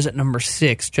Predators at number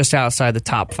 6, just outside the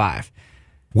top 5.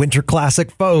 Winter Classic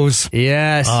foes.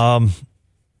 Yes.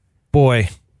 Boy,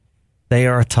 they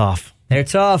are tough. They're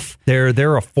tough. They're a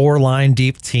 4-line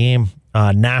deep team.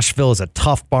 Nashville is a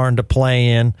tough barn to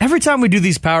play in. Every time we do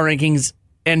these power rankings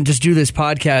and just do this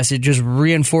podcast, it just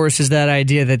reinforces that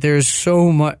idea that there's so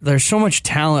much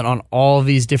talent on all of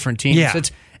these different teams. Yeah.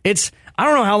 It's I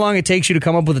don't know how long it takes you to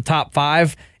come up with a top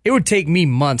 5. It would take me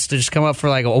months to just come up for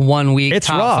like a 1 week it's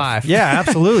top rough. 5. Yeah,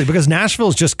 absolutely. Because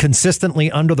Nashville's just consistently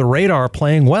under the radar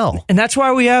playing well. And that's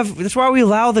why we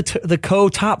allow the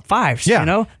top 5s.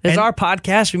 Yeah. It's our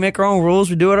podcast. We make our own rules.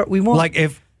 We do what we want.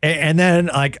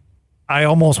 I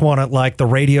almost want to the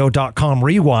radio.com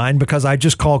rewind because I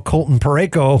just called Colton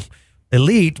Parayko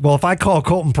elite. Well, if I call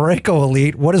Colton Parayko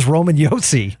elite, what is Roman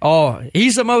Josi? Oh,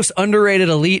 he's the most underrated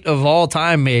elite of all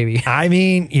time, maybe. I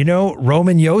mean,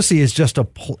 Roman Josi is just a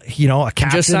captain,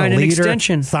 just signed a leader, an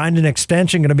extension. Signed an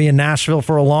extension, going to be in Nashville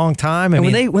for a long time.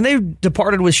 When they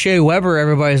departed with Shea Weber,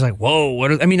 everybody's like, whoa.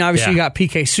 Obviously you got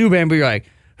PK Subban, but you're like,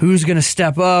 who's going to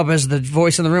step up as the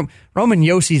voice in the room? Roman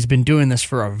Josi's been doing this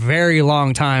for a very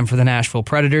long time for the Nashville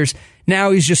Predators.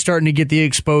 Now he's just starting to get the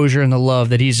exposure and the love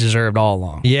that he's deserved all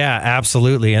along. Yeah,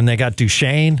 absolutely. And they got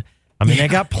Duchesne. They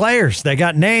got players, they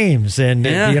got names, and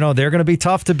they're going to be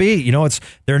tough to beat.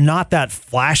 They're not that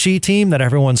flashy team that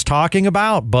everyone's talking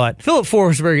about, but Philip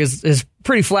Forsberg is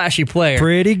pretty flashy player.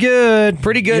 Pretty good. Yeah,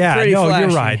 pretty flashy.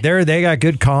 You're right. They got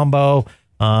good combo.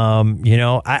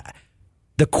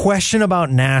 The question about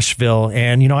Nashville,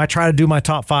 and I try to do my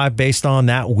top 5 based on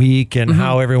that week and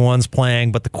how everyone's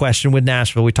playing, but the question with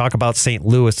Nashville, we talk about St.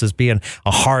 Louis as being a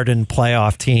hardened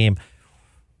playoff team.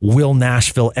 Will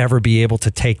Nashville ever be able to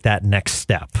take that next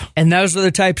step? And those are the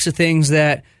types of things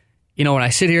that, when I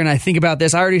sit here and I think about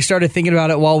this, I already started thinking about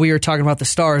it while we were talking about the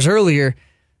Stars earlier.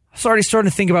 I was already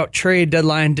starting to think about trade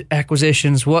deadline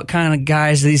acquisitions. What kind of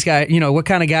guys these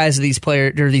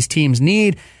players or these teams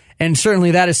need? And certainly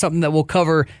that is something that we'll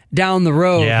cover down the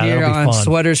road here on fun.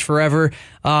 Sweaters Forever.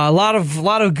 A lot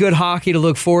of good hockey to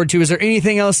look forward to. Is there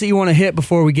anything else that you want to hit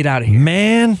before we get out of here?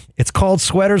 Man, it's called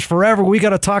Sweaters Forever. We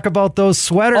got to talk about those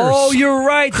sweaters. Oh, you're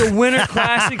right. The Winter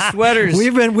Classic sweaters.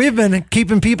 We've been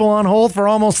keeping people on hold for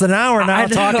almost an hour now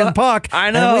talking puck.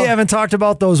 I know. And we haven't talked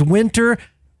about those Winter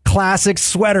Classic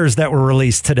sweaters that were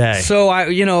released today. So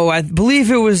I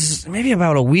believe it was maybe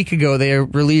about a week ago they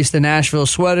released the Nashville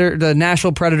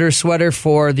Predators sweater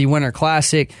for the Winter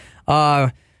Classic.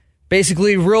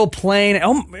 Basically, real plain.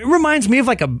 It reminds me of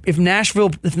if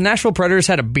Nashville Predators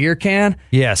had a beer can.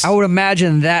 Yes, I would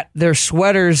imagine that their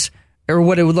sweaters or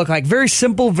what it would look like. Very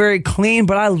simple, very clean,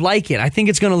 but I like it. I think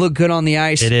it's going to look good on the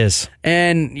ice. It is.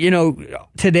 And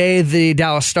today the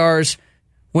Dallas Stars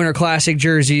Winter Classic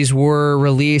jerseys were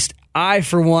released. I,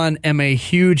 for one, am a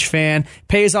huge fan.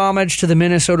 Pays homage to the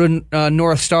Minnesota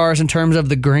North Stars in terms of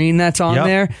the green that's on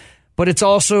there, but it's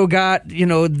also got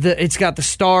it's got the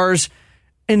stars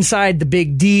inside the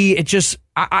big D. It just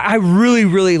I really,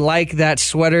 really like that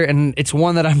sweater, and it's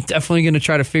one that I'm definitely going to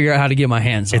try to figure out how to get my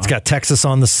hands on. It's got Texas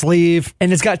on the sleeve,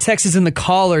 and it's got Texas in the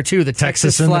collar too. The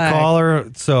Texas in flag. The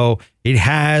collar, so it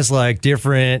has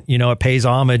different. It pays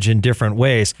homage in different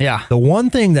ways. Yeah. The one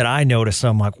thing that I noticed,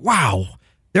 I'm like, wow,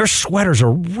 their sweaters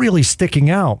are really sticking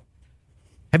out.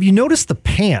 Have you noticed the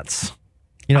pants?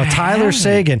 Tyler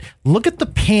Sagan, look at the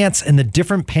pants and the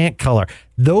different pant color.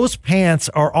 Those pants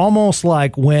are almost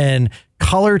like when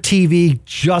color TV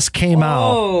just came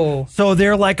out. So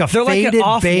they're like faded an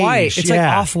off-white. beige. It's like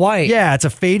off-white. Yeah, it's a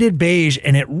faded beige,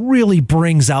 and it really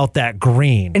brings out that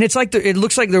green. And it's like it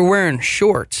looks like they're wearing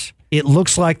shorts. It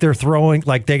looks like they're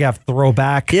they have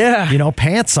throwback,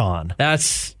 pants on.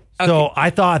 That's... Okay. So I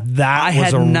thought that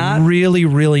was a really,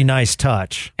 really nice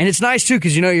touch. And it's nice, too,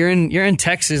 because, you're in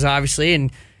Texas, obviously, and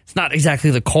it's not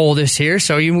exactly the coldest here,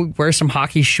 so you wear some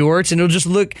hockey shorts, and it'll just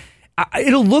look...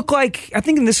 It'll look like... I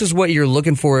think this is what you're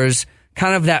looking for, is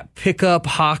kind of that pickup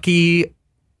hockey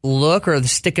look, or the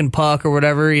stick and puck, or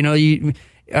whatever,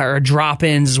 or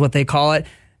drop-ins is what they call it.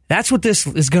 That's what this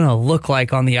is going to look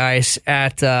like on the ice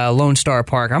at Lone Star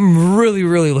Park. I'm really,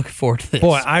 really looking forward to this.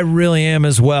 Boy, I really am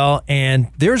as well. And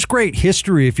there's great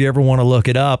history, if you ever want to look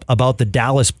it up, about the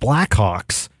Dallas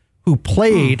Blackhawks, who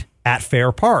played at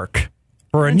Fair Park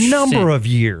for a number of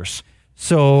years.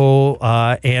 So,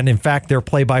 and in fact, their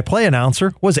play-by-play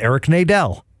announcer was Eric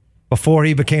Nadel. Before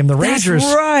he became the Rangers,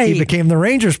 That's right. He became the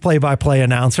Rangers play-by-play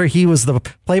announcer. He was the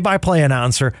play-by-play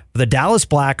announcer for the Dallas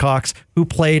Blackhawks, who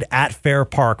played at Fair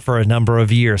Park for a number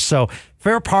of years. So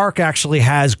Fair Park actually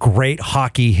has great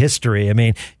hockey history. I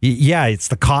mean, yeah, it's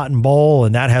the Cotton Bowl,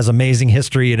 and that has amazing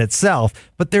history in itself.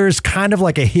 But there's kind of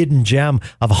like a hidden gem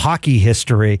of hockey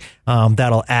history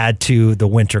that'll add to the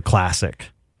Winter Classic.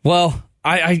 Well,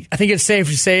 I think it's safe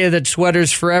to say that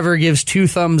Sweaters Forever gives 2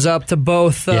 thumbs up to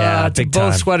both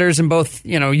sweaters and both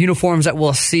uniforms that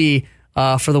we'll see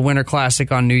for the Winter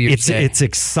Classic on New Year's Day. It's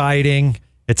exciting.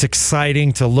 It's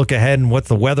exciting to look ahead and what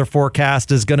the weather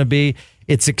forecast is going to be.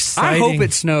 It's exciting. I hope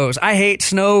it snows. I hate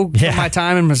snow from my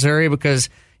time in Missouri because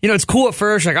it's cool at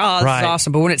first. You're like, this is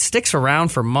awesome. But when it sticks around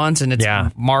for months and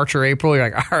it's March or April, you're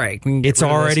like, all right. It's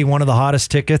already one of the hottest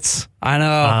tickets. I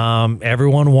know.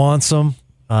 Everyone wants them.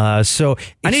 So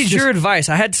I need your advice.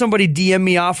 I had somebody DM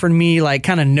me offering me like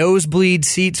kind of nosebleed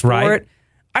seats for it.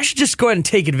 I should just go ahead and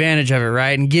take advantage of it,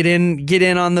 right? And get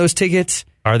in on those tickets.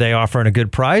 Are they offering a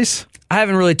good price? I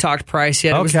haven't really talked price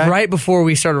yet. It was right before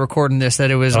we started recording this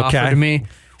that it was offered to me.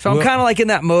 So I'm kind of like in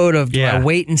that mode of do I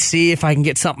wait and see if I can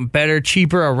get something better,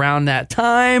 cheaper around that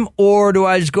time, or do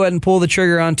I just go ahead and pull the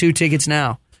trigger on 2 tickets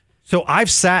now? So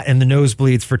I've sat in the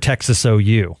nosebleeds for Texas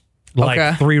OU.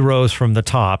 3 rows from the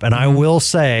top. And I will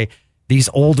say these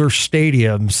older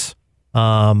stadiums,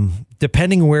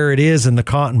 depending where it is in the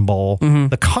Cotton Bowl,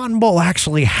 the Cotton Bowl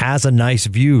actually has a nice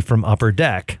view from Upper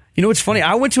Deck. You know what's funny?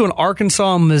 I went to an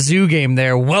Arkansas-Mizzou game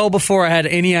there well before I had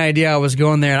any idea I was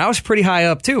going there. And I was pretty high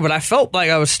up too, but I felt like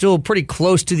I was still pretty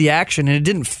close to the action. And it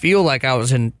didn't feel like I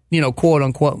was in,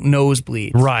 quote-unquote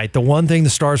nosebleeds. Right. The one thing the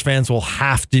Stars fans will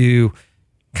have to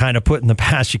kind of put in the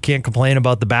past, you can't complain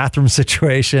about the bathroom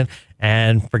situation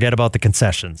and forget about the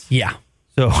concessions. Yeah.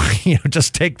 So,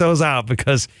 just take those out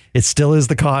because it still is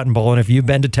the Cotton Bowl. And if you've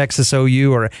been to Texas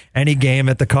OU or any game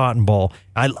at the Cotton Bowl,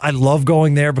 I love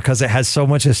going there because it has so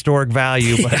much historic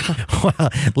value.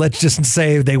 But let's just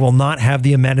say they will not have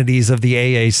the amenities of the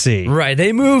AAC. Right.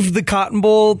 They moved the Cotton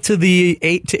Bowl to the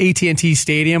AT&T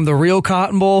Stadium, the real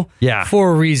Cotton Bowl,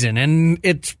 for a reason. And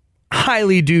it's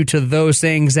highly due to those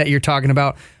things that you're talking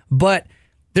about. But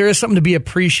there is something to be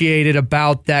appreciated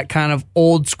about that kind of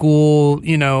old school,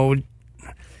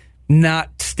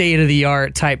 not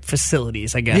state-of-the-art type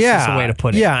facilities, I guess is the way to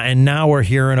put it. Yeah, and now we're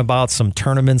hearing about some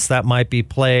tournaments that might be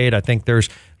played. I think there's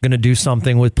going to do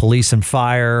something with police and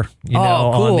fire, cool.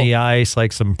 on the ice,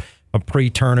 like some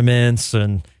pre-tournaments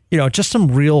and, just some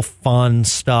real fun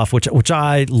stuff, which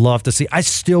I love to see. I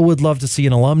still would love to see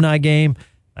an alumni game.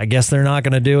 I guess they're not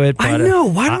going to do it. But I know.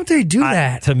 Why don't they do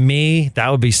that? To me, that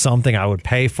would be something I would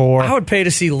pay for. I would pay to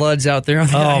see Luds out there on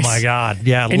the ice. Oh, my God.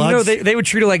 Yeah. And Luds, they would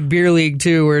treat it like beer league,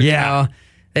 too, where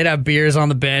they'd have beers on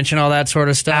the bench and all that sort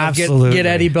of stuff. Absolutely. Get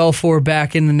Eddie Belfour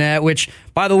back in the net, which,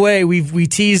 by the way, we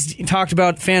talked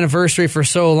about Faniversary for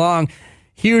so long.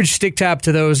 Huge stick tap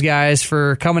to those guys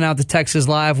for coming out to Texas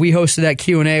Live. We hosted that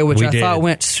Q&A, which I thought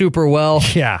went super well.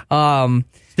 Yeah.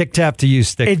 Stick tap to you,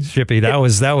 Shippy. That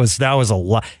was a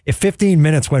lot. If 15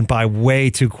 minutes went by way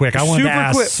too quick, I wanted to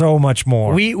ask so much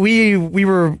more. We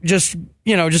were just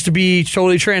to be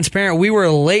totally transparent, we were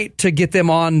late to get them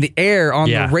on the air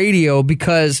on the radio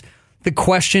because the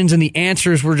questions and the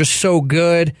answers were just so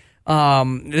good.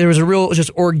 There was a real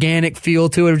just organic feel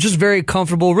to it. It was just very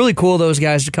comfortable, really cool of those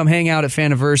guys to come hang out at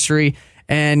Faniversary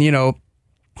and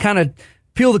kind of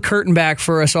peel the curtain back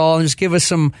for us all and just give us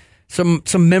some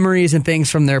memories and things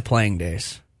from their playing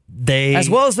days. As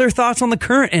well as their thoughts on the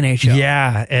current NHL.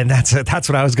 Yeah, and that's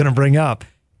what I was going to bring up.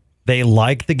 They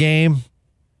like the game.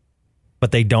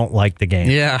 but they don't like the game.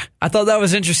 Yeah, I thought that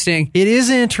was interesting. It is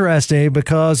interesting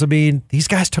because, I mean, these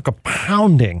guys took a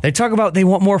pounding. They talk about they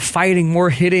want more fighting, more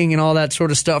hitting, and all that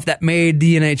sort of stuff that made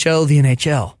the NHL the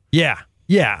NHL. Yeah.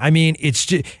 Yeah. I mean,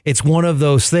 it's one of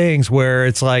those things where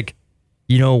it's like,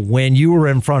 you know, when you were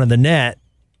in front of the net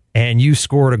and you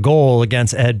scored a goal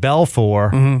against Ed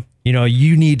Belfour, you know,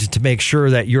 you needed to make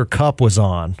sure that your cup was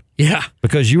on. Yeah.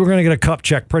 Because you were going to get a cup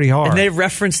check pretty hard. And they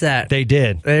referenced that. They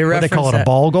did. They call it a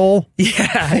ball goal?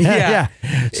 Yeah. Yeah.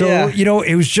 So, you know,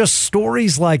 it was just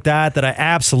stories like that I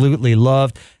absolutely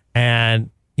loved. And,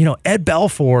 you know, Ed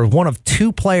Belfour, one of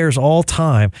 2 players all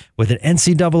time with an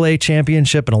NCAA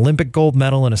championship, an Olympic gold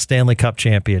medal, and a Stanley Cup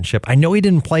championship. I know he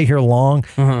didn't play here long,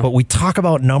 but we talk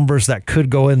about numbers that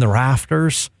could go in the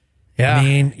rafters. Yeah, I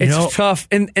mean, it's tough.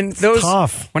 And those,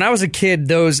 tough. When I was a kid,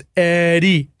 those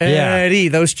Eddie,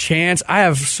 those chants, I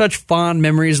have such fond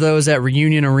memories of those at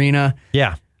Reunion Arena.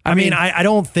 Yeah. I mean, I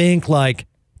don't think like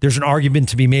there's an argument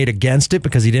to be made against it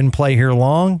because he didn't play here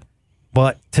long.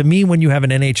 But to me, when you have an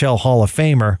NHL Hall of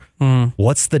Famer,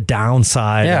 what's the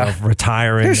downside of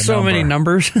retiring? There's so many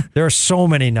numbers. There are so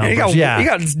many numbers. You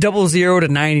got 00 to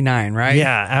 99, right?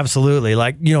 Yeah, absolutely.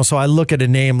 Like, you know, so I look at a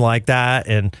name like that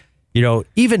and, you know,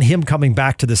 even him coming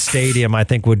back to the stadium, I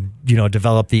think would, you know,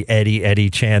 develop the Eddie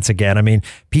chance again. I mean,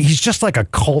 he's just like a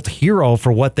cult hero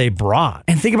for what they brought.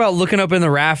 And think about looking up in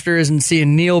the rafters and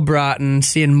seeing Neil Broughton,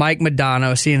 seeing Mike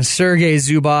Modano, seeing Sergei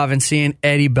Zubov, and seeing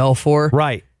Eddie Belfour.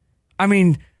 Right. I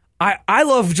mean, I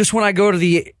love just when I go to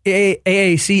the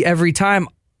AAC every time,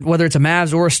 whether it's a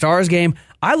Mavs or a Stars game,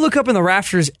 I look up in the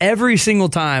rafters every single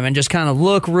time and just kind of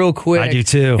look real quick. I do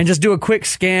too. And just do a quick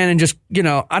scan and just, you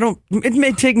know, it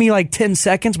may take me like 10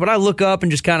 seconds, but I look up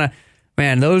and just kind of,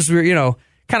 man, those were, you know,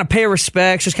 kind of pay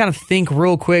respects, just kind of think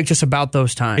real quick just about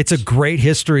those times. It's a great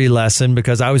history lesson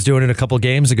because I was doing it a couple of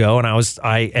games ago and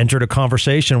I entered a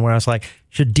conversation where I was like,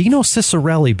 should Dino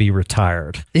Ciccarelli be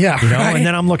retired? Yeah. You know, right? And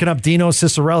then I'm looking up Dino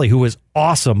Ciccarelli, who was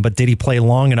awesome, but did he play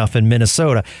long enough in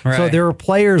Minnesota? Right. So there are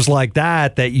players like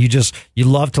that you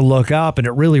love to look up, and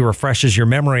it really refreshes your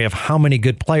memory of how many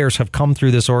good players have come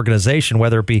through this organization,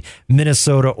 whether it be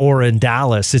Minnesota or in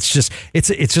Dallas.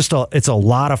 It's a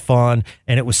lot of fun,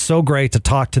 and it was so great to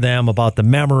talk to them about the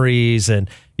memories. And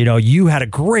you know, you had a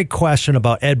great question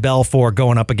about Ed Belfour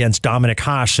going up against Dominik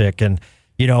Hasek, and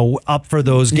you know, up for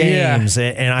those games. Yeah.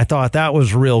 And I thought that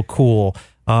was real cool.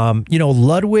 You know,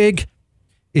 Ludwig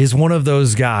is one of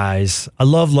those guys. I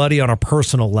love Luddy on a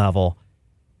personal level.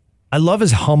 I love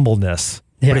his humbleness.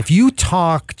 Yeah. But if you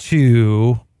talk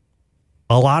to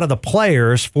a lot of the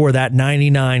players for that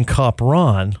 99 Cup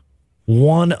run,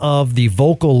 one of the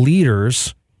vocal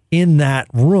leaders in that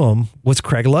room was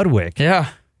Craig Ludwig. Yeah.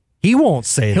 He won't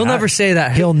say that. He'll never say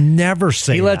that. He'll never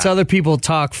say that. He lets other people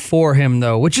talk for him,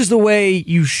 though, which is the way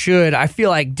you should, I feel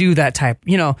like, do that type.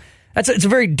 You know, it's a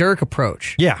very Dirk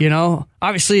approach. Yeah. You know,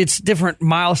 obviously it's different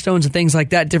milestones and things like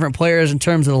that, different players in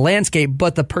terms of the landscape,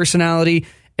 but the personality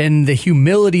and the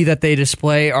humility that they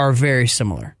display are very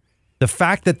similar. The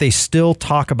fact that they still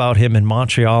talk about him in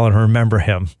Montreal and remember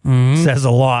him says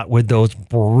a lot with those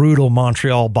brutal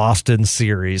Montreal-Boston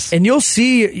series. And you'll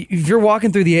see, if you're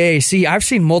walking through the AAC, I've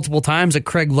seen multiple times a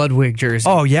Craig Ludwig jersey.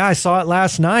 Oh, yeah, I saw it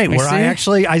last night where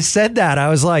I said that. I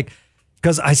was like,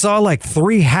 because I saw like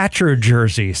 3 Hatcher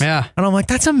jerseys. Yeah. And I'm like,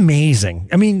 that's amazing.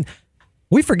 I mean,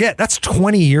 we forget, that's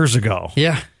 20 years ago.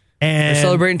 Yeah. And they're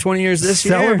celebrating 20 years this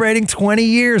year. Celebrating 20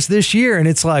 years this year. And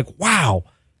it's like, wow.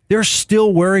 They're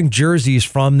still wearing jerseys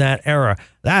from that era.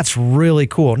 That's really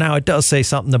cool. Now, it does say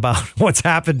something about what's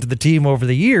happened to the team over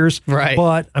the years. Right.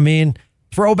 But, I mean,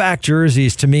 throwback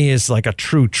jerseys to me is like a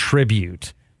true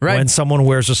tribute. Right. When someone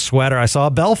wears a sweater. I saw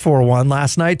a Belfour one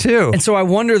last night, too. And so I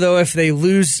wonder, though, if they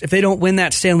don't win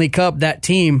that Stanley Cup, that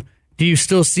team, do you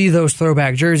still see those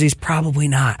throwback jerseys? Probably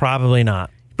not. Probably not.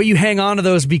 But you hang on to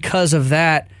those because of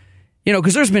that. You know,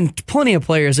 because there's been plenty of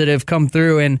players that have come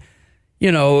through and,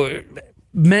 you know,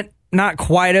 meant not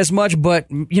quite as much, but,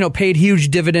 you know, paid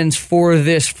huge dividends for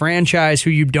this franchise who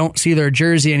you don't see their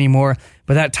jersey anymore.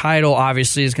 But that title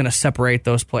obviously is going to separate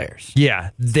those players. Yeah,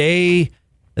 they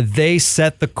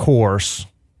set the course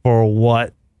for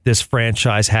what this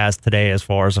franchise has today as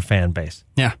far as a fan base.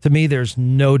 Yeah. To me, there's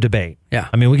no debate. Yeah.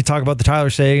 I mean, we can talk about the Tyler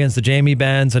Sagans, the Jamie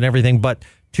Benns and everything, but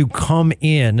to come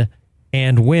in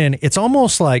and win, it's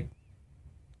almost like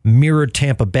mirrored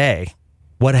Tampa Bay.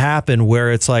 What happened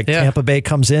where it's like Tampa Bay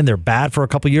comes in, they're bad for a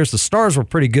couple of years. The Stars were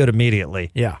pretty good immediately.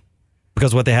 Yeah.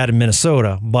 Because of what they had in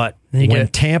Minnesota. But when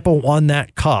Tampa won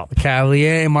that cup.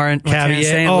 Cavalier, Martin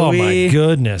St. Oh, Louis. my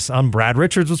goodness. Brad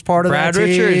Richards was part of that team.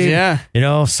 Brad Richards, yeah. You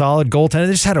know, solid goaltender.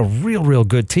 They just had a real, real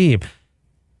good team.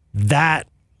 That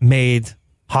made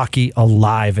hockey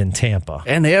alive in Tampa.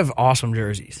 And they have awesome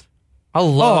jerseys. I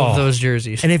love those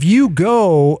jerseys. And if you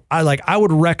go, I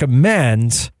would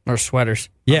recommend... Or sweaters.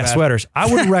 Yeah, sweaters. I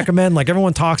would recommend, like,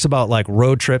 everyone talks about, like,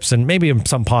 road trips, and maybe in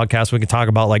some podcasts we can talk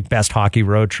about, like, best hockey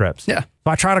road trips. Yeah. So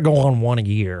I try to go on one a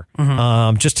year,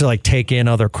 just to, like, take in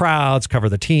other crowds, cover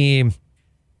the team.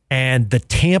 And the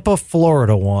Tampa,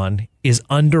 Florida one is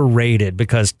underrated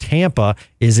because Tampa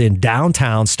is in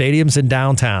downtown, stadiums in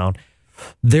downtown.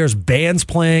 There's bands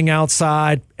playing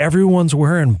outside. Everyone's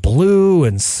wearing blue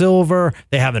and silver.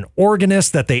 They have an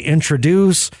organist that they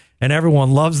introduce, and everyone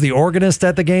loves the organist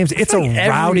at the games. It's a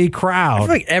rowdy crowd. I feel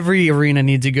like every arena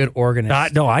needs a good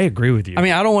organist. No, I agree with you. I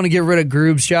mean, I don't want to get rid of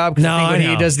Grube's job because I think what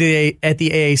he does at the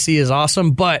AAC is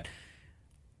awesome, but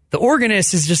the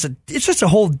organist is just a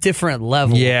whole different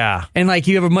level. Yeah. And like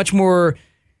you have a much more...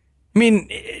 I mean,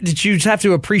 did you just have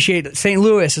to appreciate St.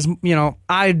 Louis? Is,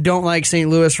 I don't like St.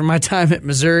 Louis from my time at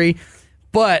Missouri,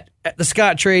 but at the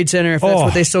Scott Trade Center, if that's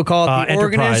what they still call it, the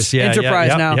organist,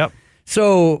 Enterprise now. Yep.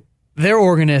 So their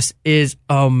organist is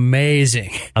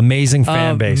amazing. Amazing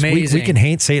fan base. We can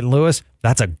hate St. Louis.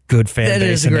 That's a good fan base. That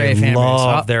is a great fan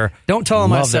base. Don't tell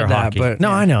them I said that. But no,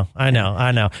 yeah.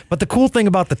 I know. But the cool thing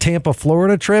about the Tampa,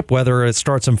 Florida trip, whether it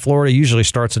starts in Florida, usually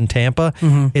starts in Tampa,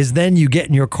 is then you get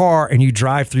in your car and you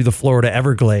drive through the Florida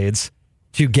Everglades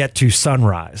to get to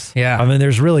Sunrise. Yeah. I mean,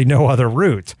 there's really no other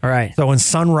route. All right. So when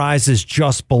Sunrise is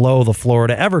just below the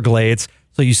Florida Everglades,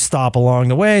 so you stop along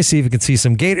the way, see if you can see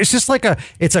some gators. It's just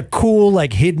it's a cool,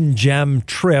 like, hidden gem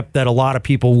trip that a lot of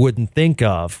people wouldn't think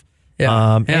of.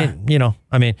 Yeah. And,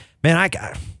 I mean, man,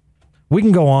 we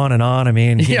can go on and on. I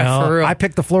mean, for real. I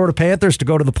picked the Florida Panthers to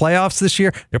go to the playoffs this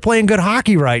year. They're playing good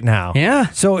hockey right now. Yeah.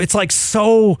 So it's like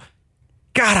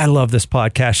God, I love this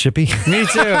podcast, Shippy.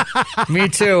 Me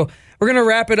too. We're going to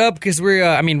wrap it up because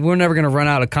we're never going to run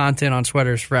out of content on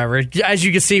sweaters forever. As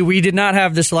you can see, we did not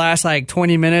have this last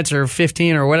 20 minutes or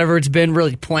 15 or whatever it's been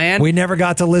really planned. We never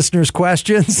got to listeners'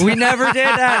 questions. We never did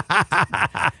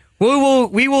that.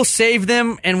 We will save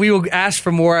them and we will ask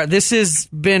for more. This has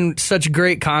been such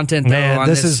great content on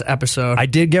this episode. I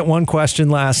did get one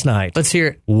question last night. Let's hear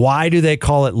it. Why do they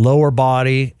call it lower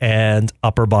body and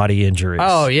upper body injuries?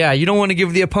 Oh, yeah. You don't want to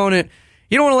give the opponent...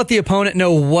 You don't want to let the opponent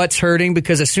know what's hurting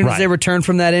because as soon as they return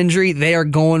from that injury, they are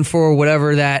going for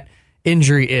whatever that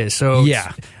injury is. So,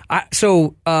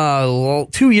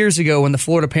 2 years ago when the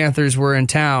Florida Panthers were in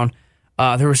town,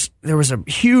 there was a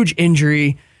huge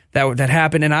injury that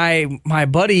happened, and my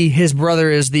buddy, his brother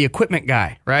is the equipment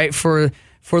guy, right, for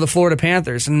the Florida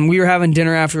Panthers, and we were having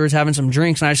dinner afterwards, having some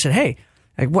drinks, and I said, hey,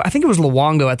 I think it was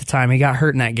Luongo at the time. He got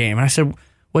hurt in that game, and I said,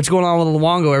 what's going on with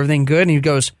Luongo? Everything good? And he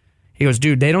goes,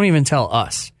 dude, they don't even tell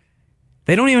us.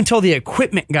 They don't even tell the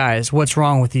equipment guys what's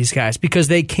wrong with these guys because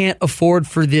they can't afford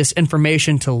for this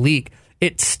information to leak.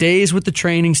 It stays with the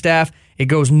training staff. It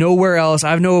goes nowhere else.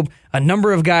 I know a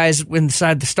number of guys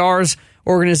inside the Stars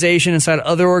organization, inside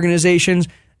other organizations.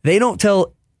 They don't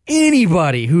tell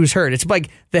anybody who's hurt. It's like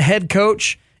the head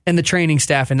coach and the training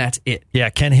staff, and that's it.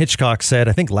 Yeah, Ken Hitchcock said,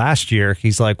 I think last year,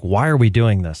 he's like, why are we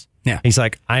doing this? Yeah. He's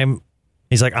like, I'm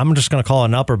just going to call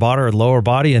an upper body or lower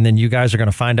body, and then you guys are going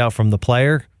to find out from the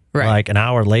player like an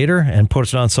hour later and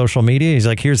puts it on social media. He's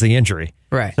like, here's the injury.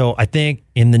 Right. So I think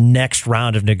in the next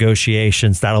round of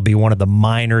negotiations, that'll be one of the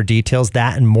minor details,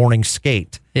 that and morning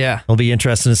skate. Yeah. It'll be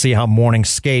interesting to see how morning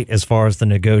skate as far as the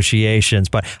negotiations.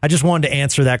 But I just wanted to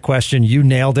answer that question. You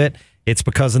nailed it. It's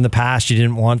because in the past you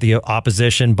didn't want the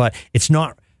opposition, but it's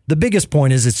not. The biggest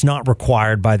point is it's not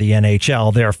required by the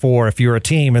NHL. Therefore, if you're a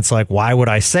team, it's like, why would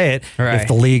I say it if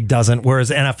the league doesn't? Whereas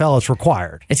NFL, it's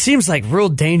required. It seems like real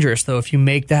dangerous, though, if you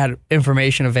make that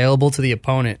information available to the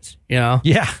opponents, Yeah.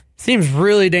 Seems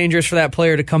really dangerous for that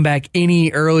player to come back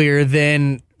any earlier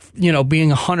than, being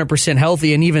 100%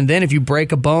 healthy. And even then, if you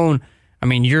break a bone, I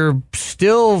mean, you're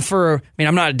still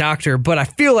I'm not a doctor, but I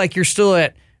feel like you're still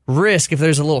at risk if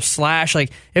there's a little slash.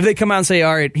 Like, if they come out and say,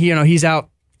 all right, he's out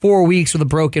 4 weeks with a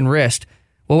broken wrist.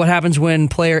 Well, what happens when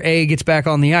player A gets back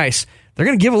on the ice? They're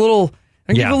going to give a little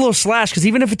slash because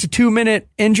even if it's a 2-minute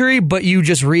injury, but you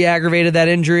just re-aggravated that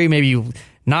injury, maybe you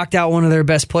knocked out one of their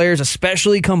best players,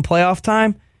 especially come playoff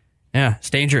time. Yeah,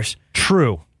 it's dangerous.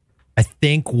 True. I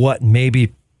think what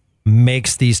maybe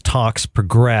makes these talks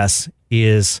progress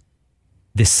is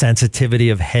the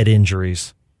sensitivity of head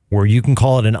injuries, where you can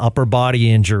call it an upper body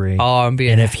injury. And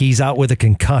if he's out with a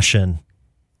concussion,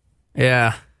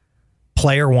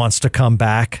 player wants to come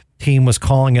back. Team was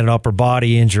calling it an upper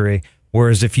body injury.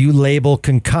 Whereas if you label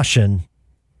concussion,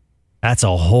 that's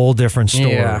a whole different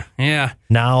story. Yeah.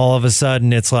 Now all of a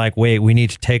sudden it's like, wait, we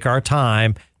need to take our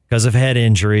time because of head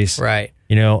injuries. Right.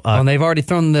 And they've already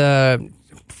thrown the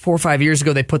 4 or 5 years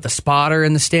ago, they put the spotter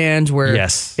in the stands where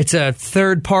it's a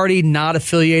third party, not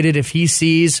affiliated. If he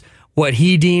sees what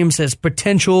he deems as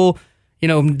potential,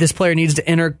 this player needs to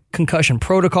enter concussion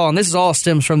protocol. And this is all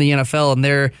stems from the NFL and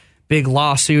their big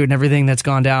lawsuit and everything that's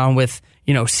gone down with,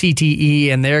 CTE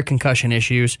and their concussion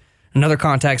issues. Another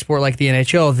contact sport like the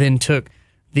NHL then took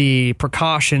the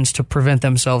precautions to prevent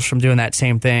themselves from doing that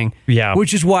same thing. Yeah.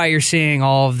 Which is why you're seeing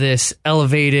all of this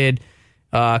elevated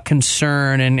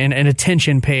concern and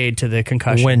attention paid to the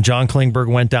concussion. When John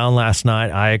Klingberg went down last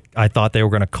night, I thought they were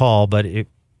going to call, but it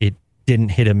didn't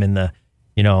hit him in the,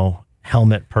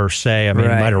 helmet per se. I mean, It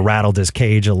might have rattled his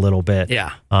cage a little bit.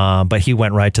 Yeah. But he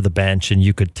went right to the bench, and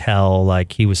you could tell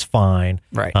like he was fine.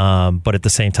 Right. But at the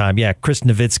same time, Chris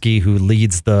Nowitzki, who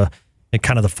leads the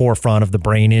forefront of the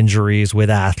brain injuries with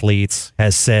athletes,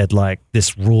 has said like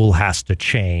this rule has to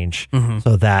change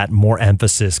so that more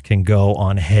emphasis can go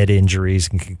on head injuries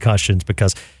and concussions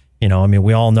because,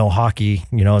 we all know hockey,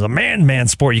 is a man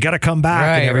sport. You got to come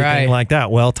back and everything like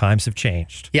that. Well, times have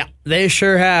changed. Yeah, they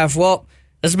sure have. Well,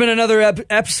 this has been another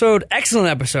episode, excellent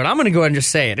episode. I'm going to go ahead and just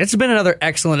say it. It's been another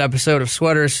excellent episode of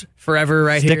Sweaters Forever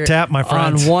right here. Stick tap, my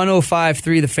friends. On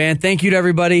 105.3 The Fan. Thank you to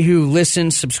everybody who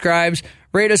listens, subscribes,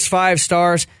 rate us 5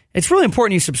 stars. It's really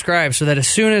important you subscribe so that as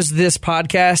soon as this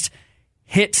podcast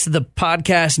hits the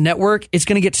podcast network, it's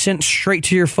going to get sent straight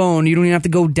to your phone. You don't even have to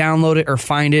go download it or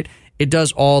find it. It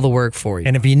does all the work for you.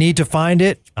 And if you need to find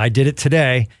it, I did it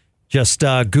today. Just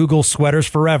Google Sweaters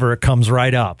Forever. It comes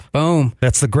right up. Boom.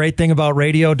 That's the great thing about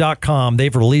radio.com.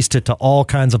 They've released it to all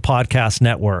kinds of podcast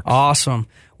networks. Awesome.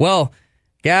 Well,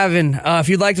 Gavin, if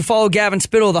you'd like to follow Gavin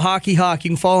Spittle, the Hockey Hawk, you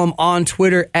can follow him on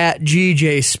Twitter at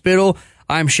GJ Spittle.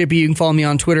 I'm Shippy. You can follow me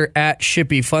on Twitter at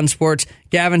Shippy Fun Sports.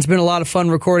 Gavin, it's been a lot of fun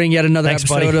recording yet another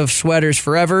episode of Sweaters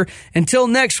Forever. Until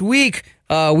next week,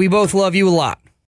 we both love you a lot.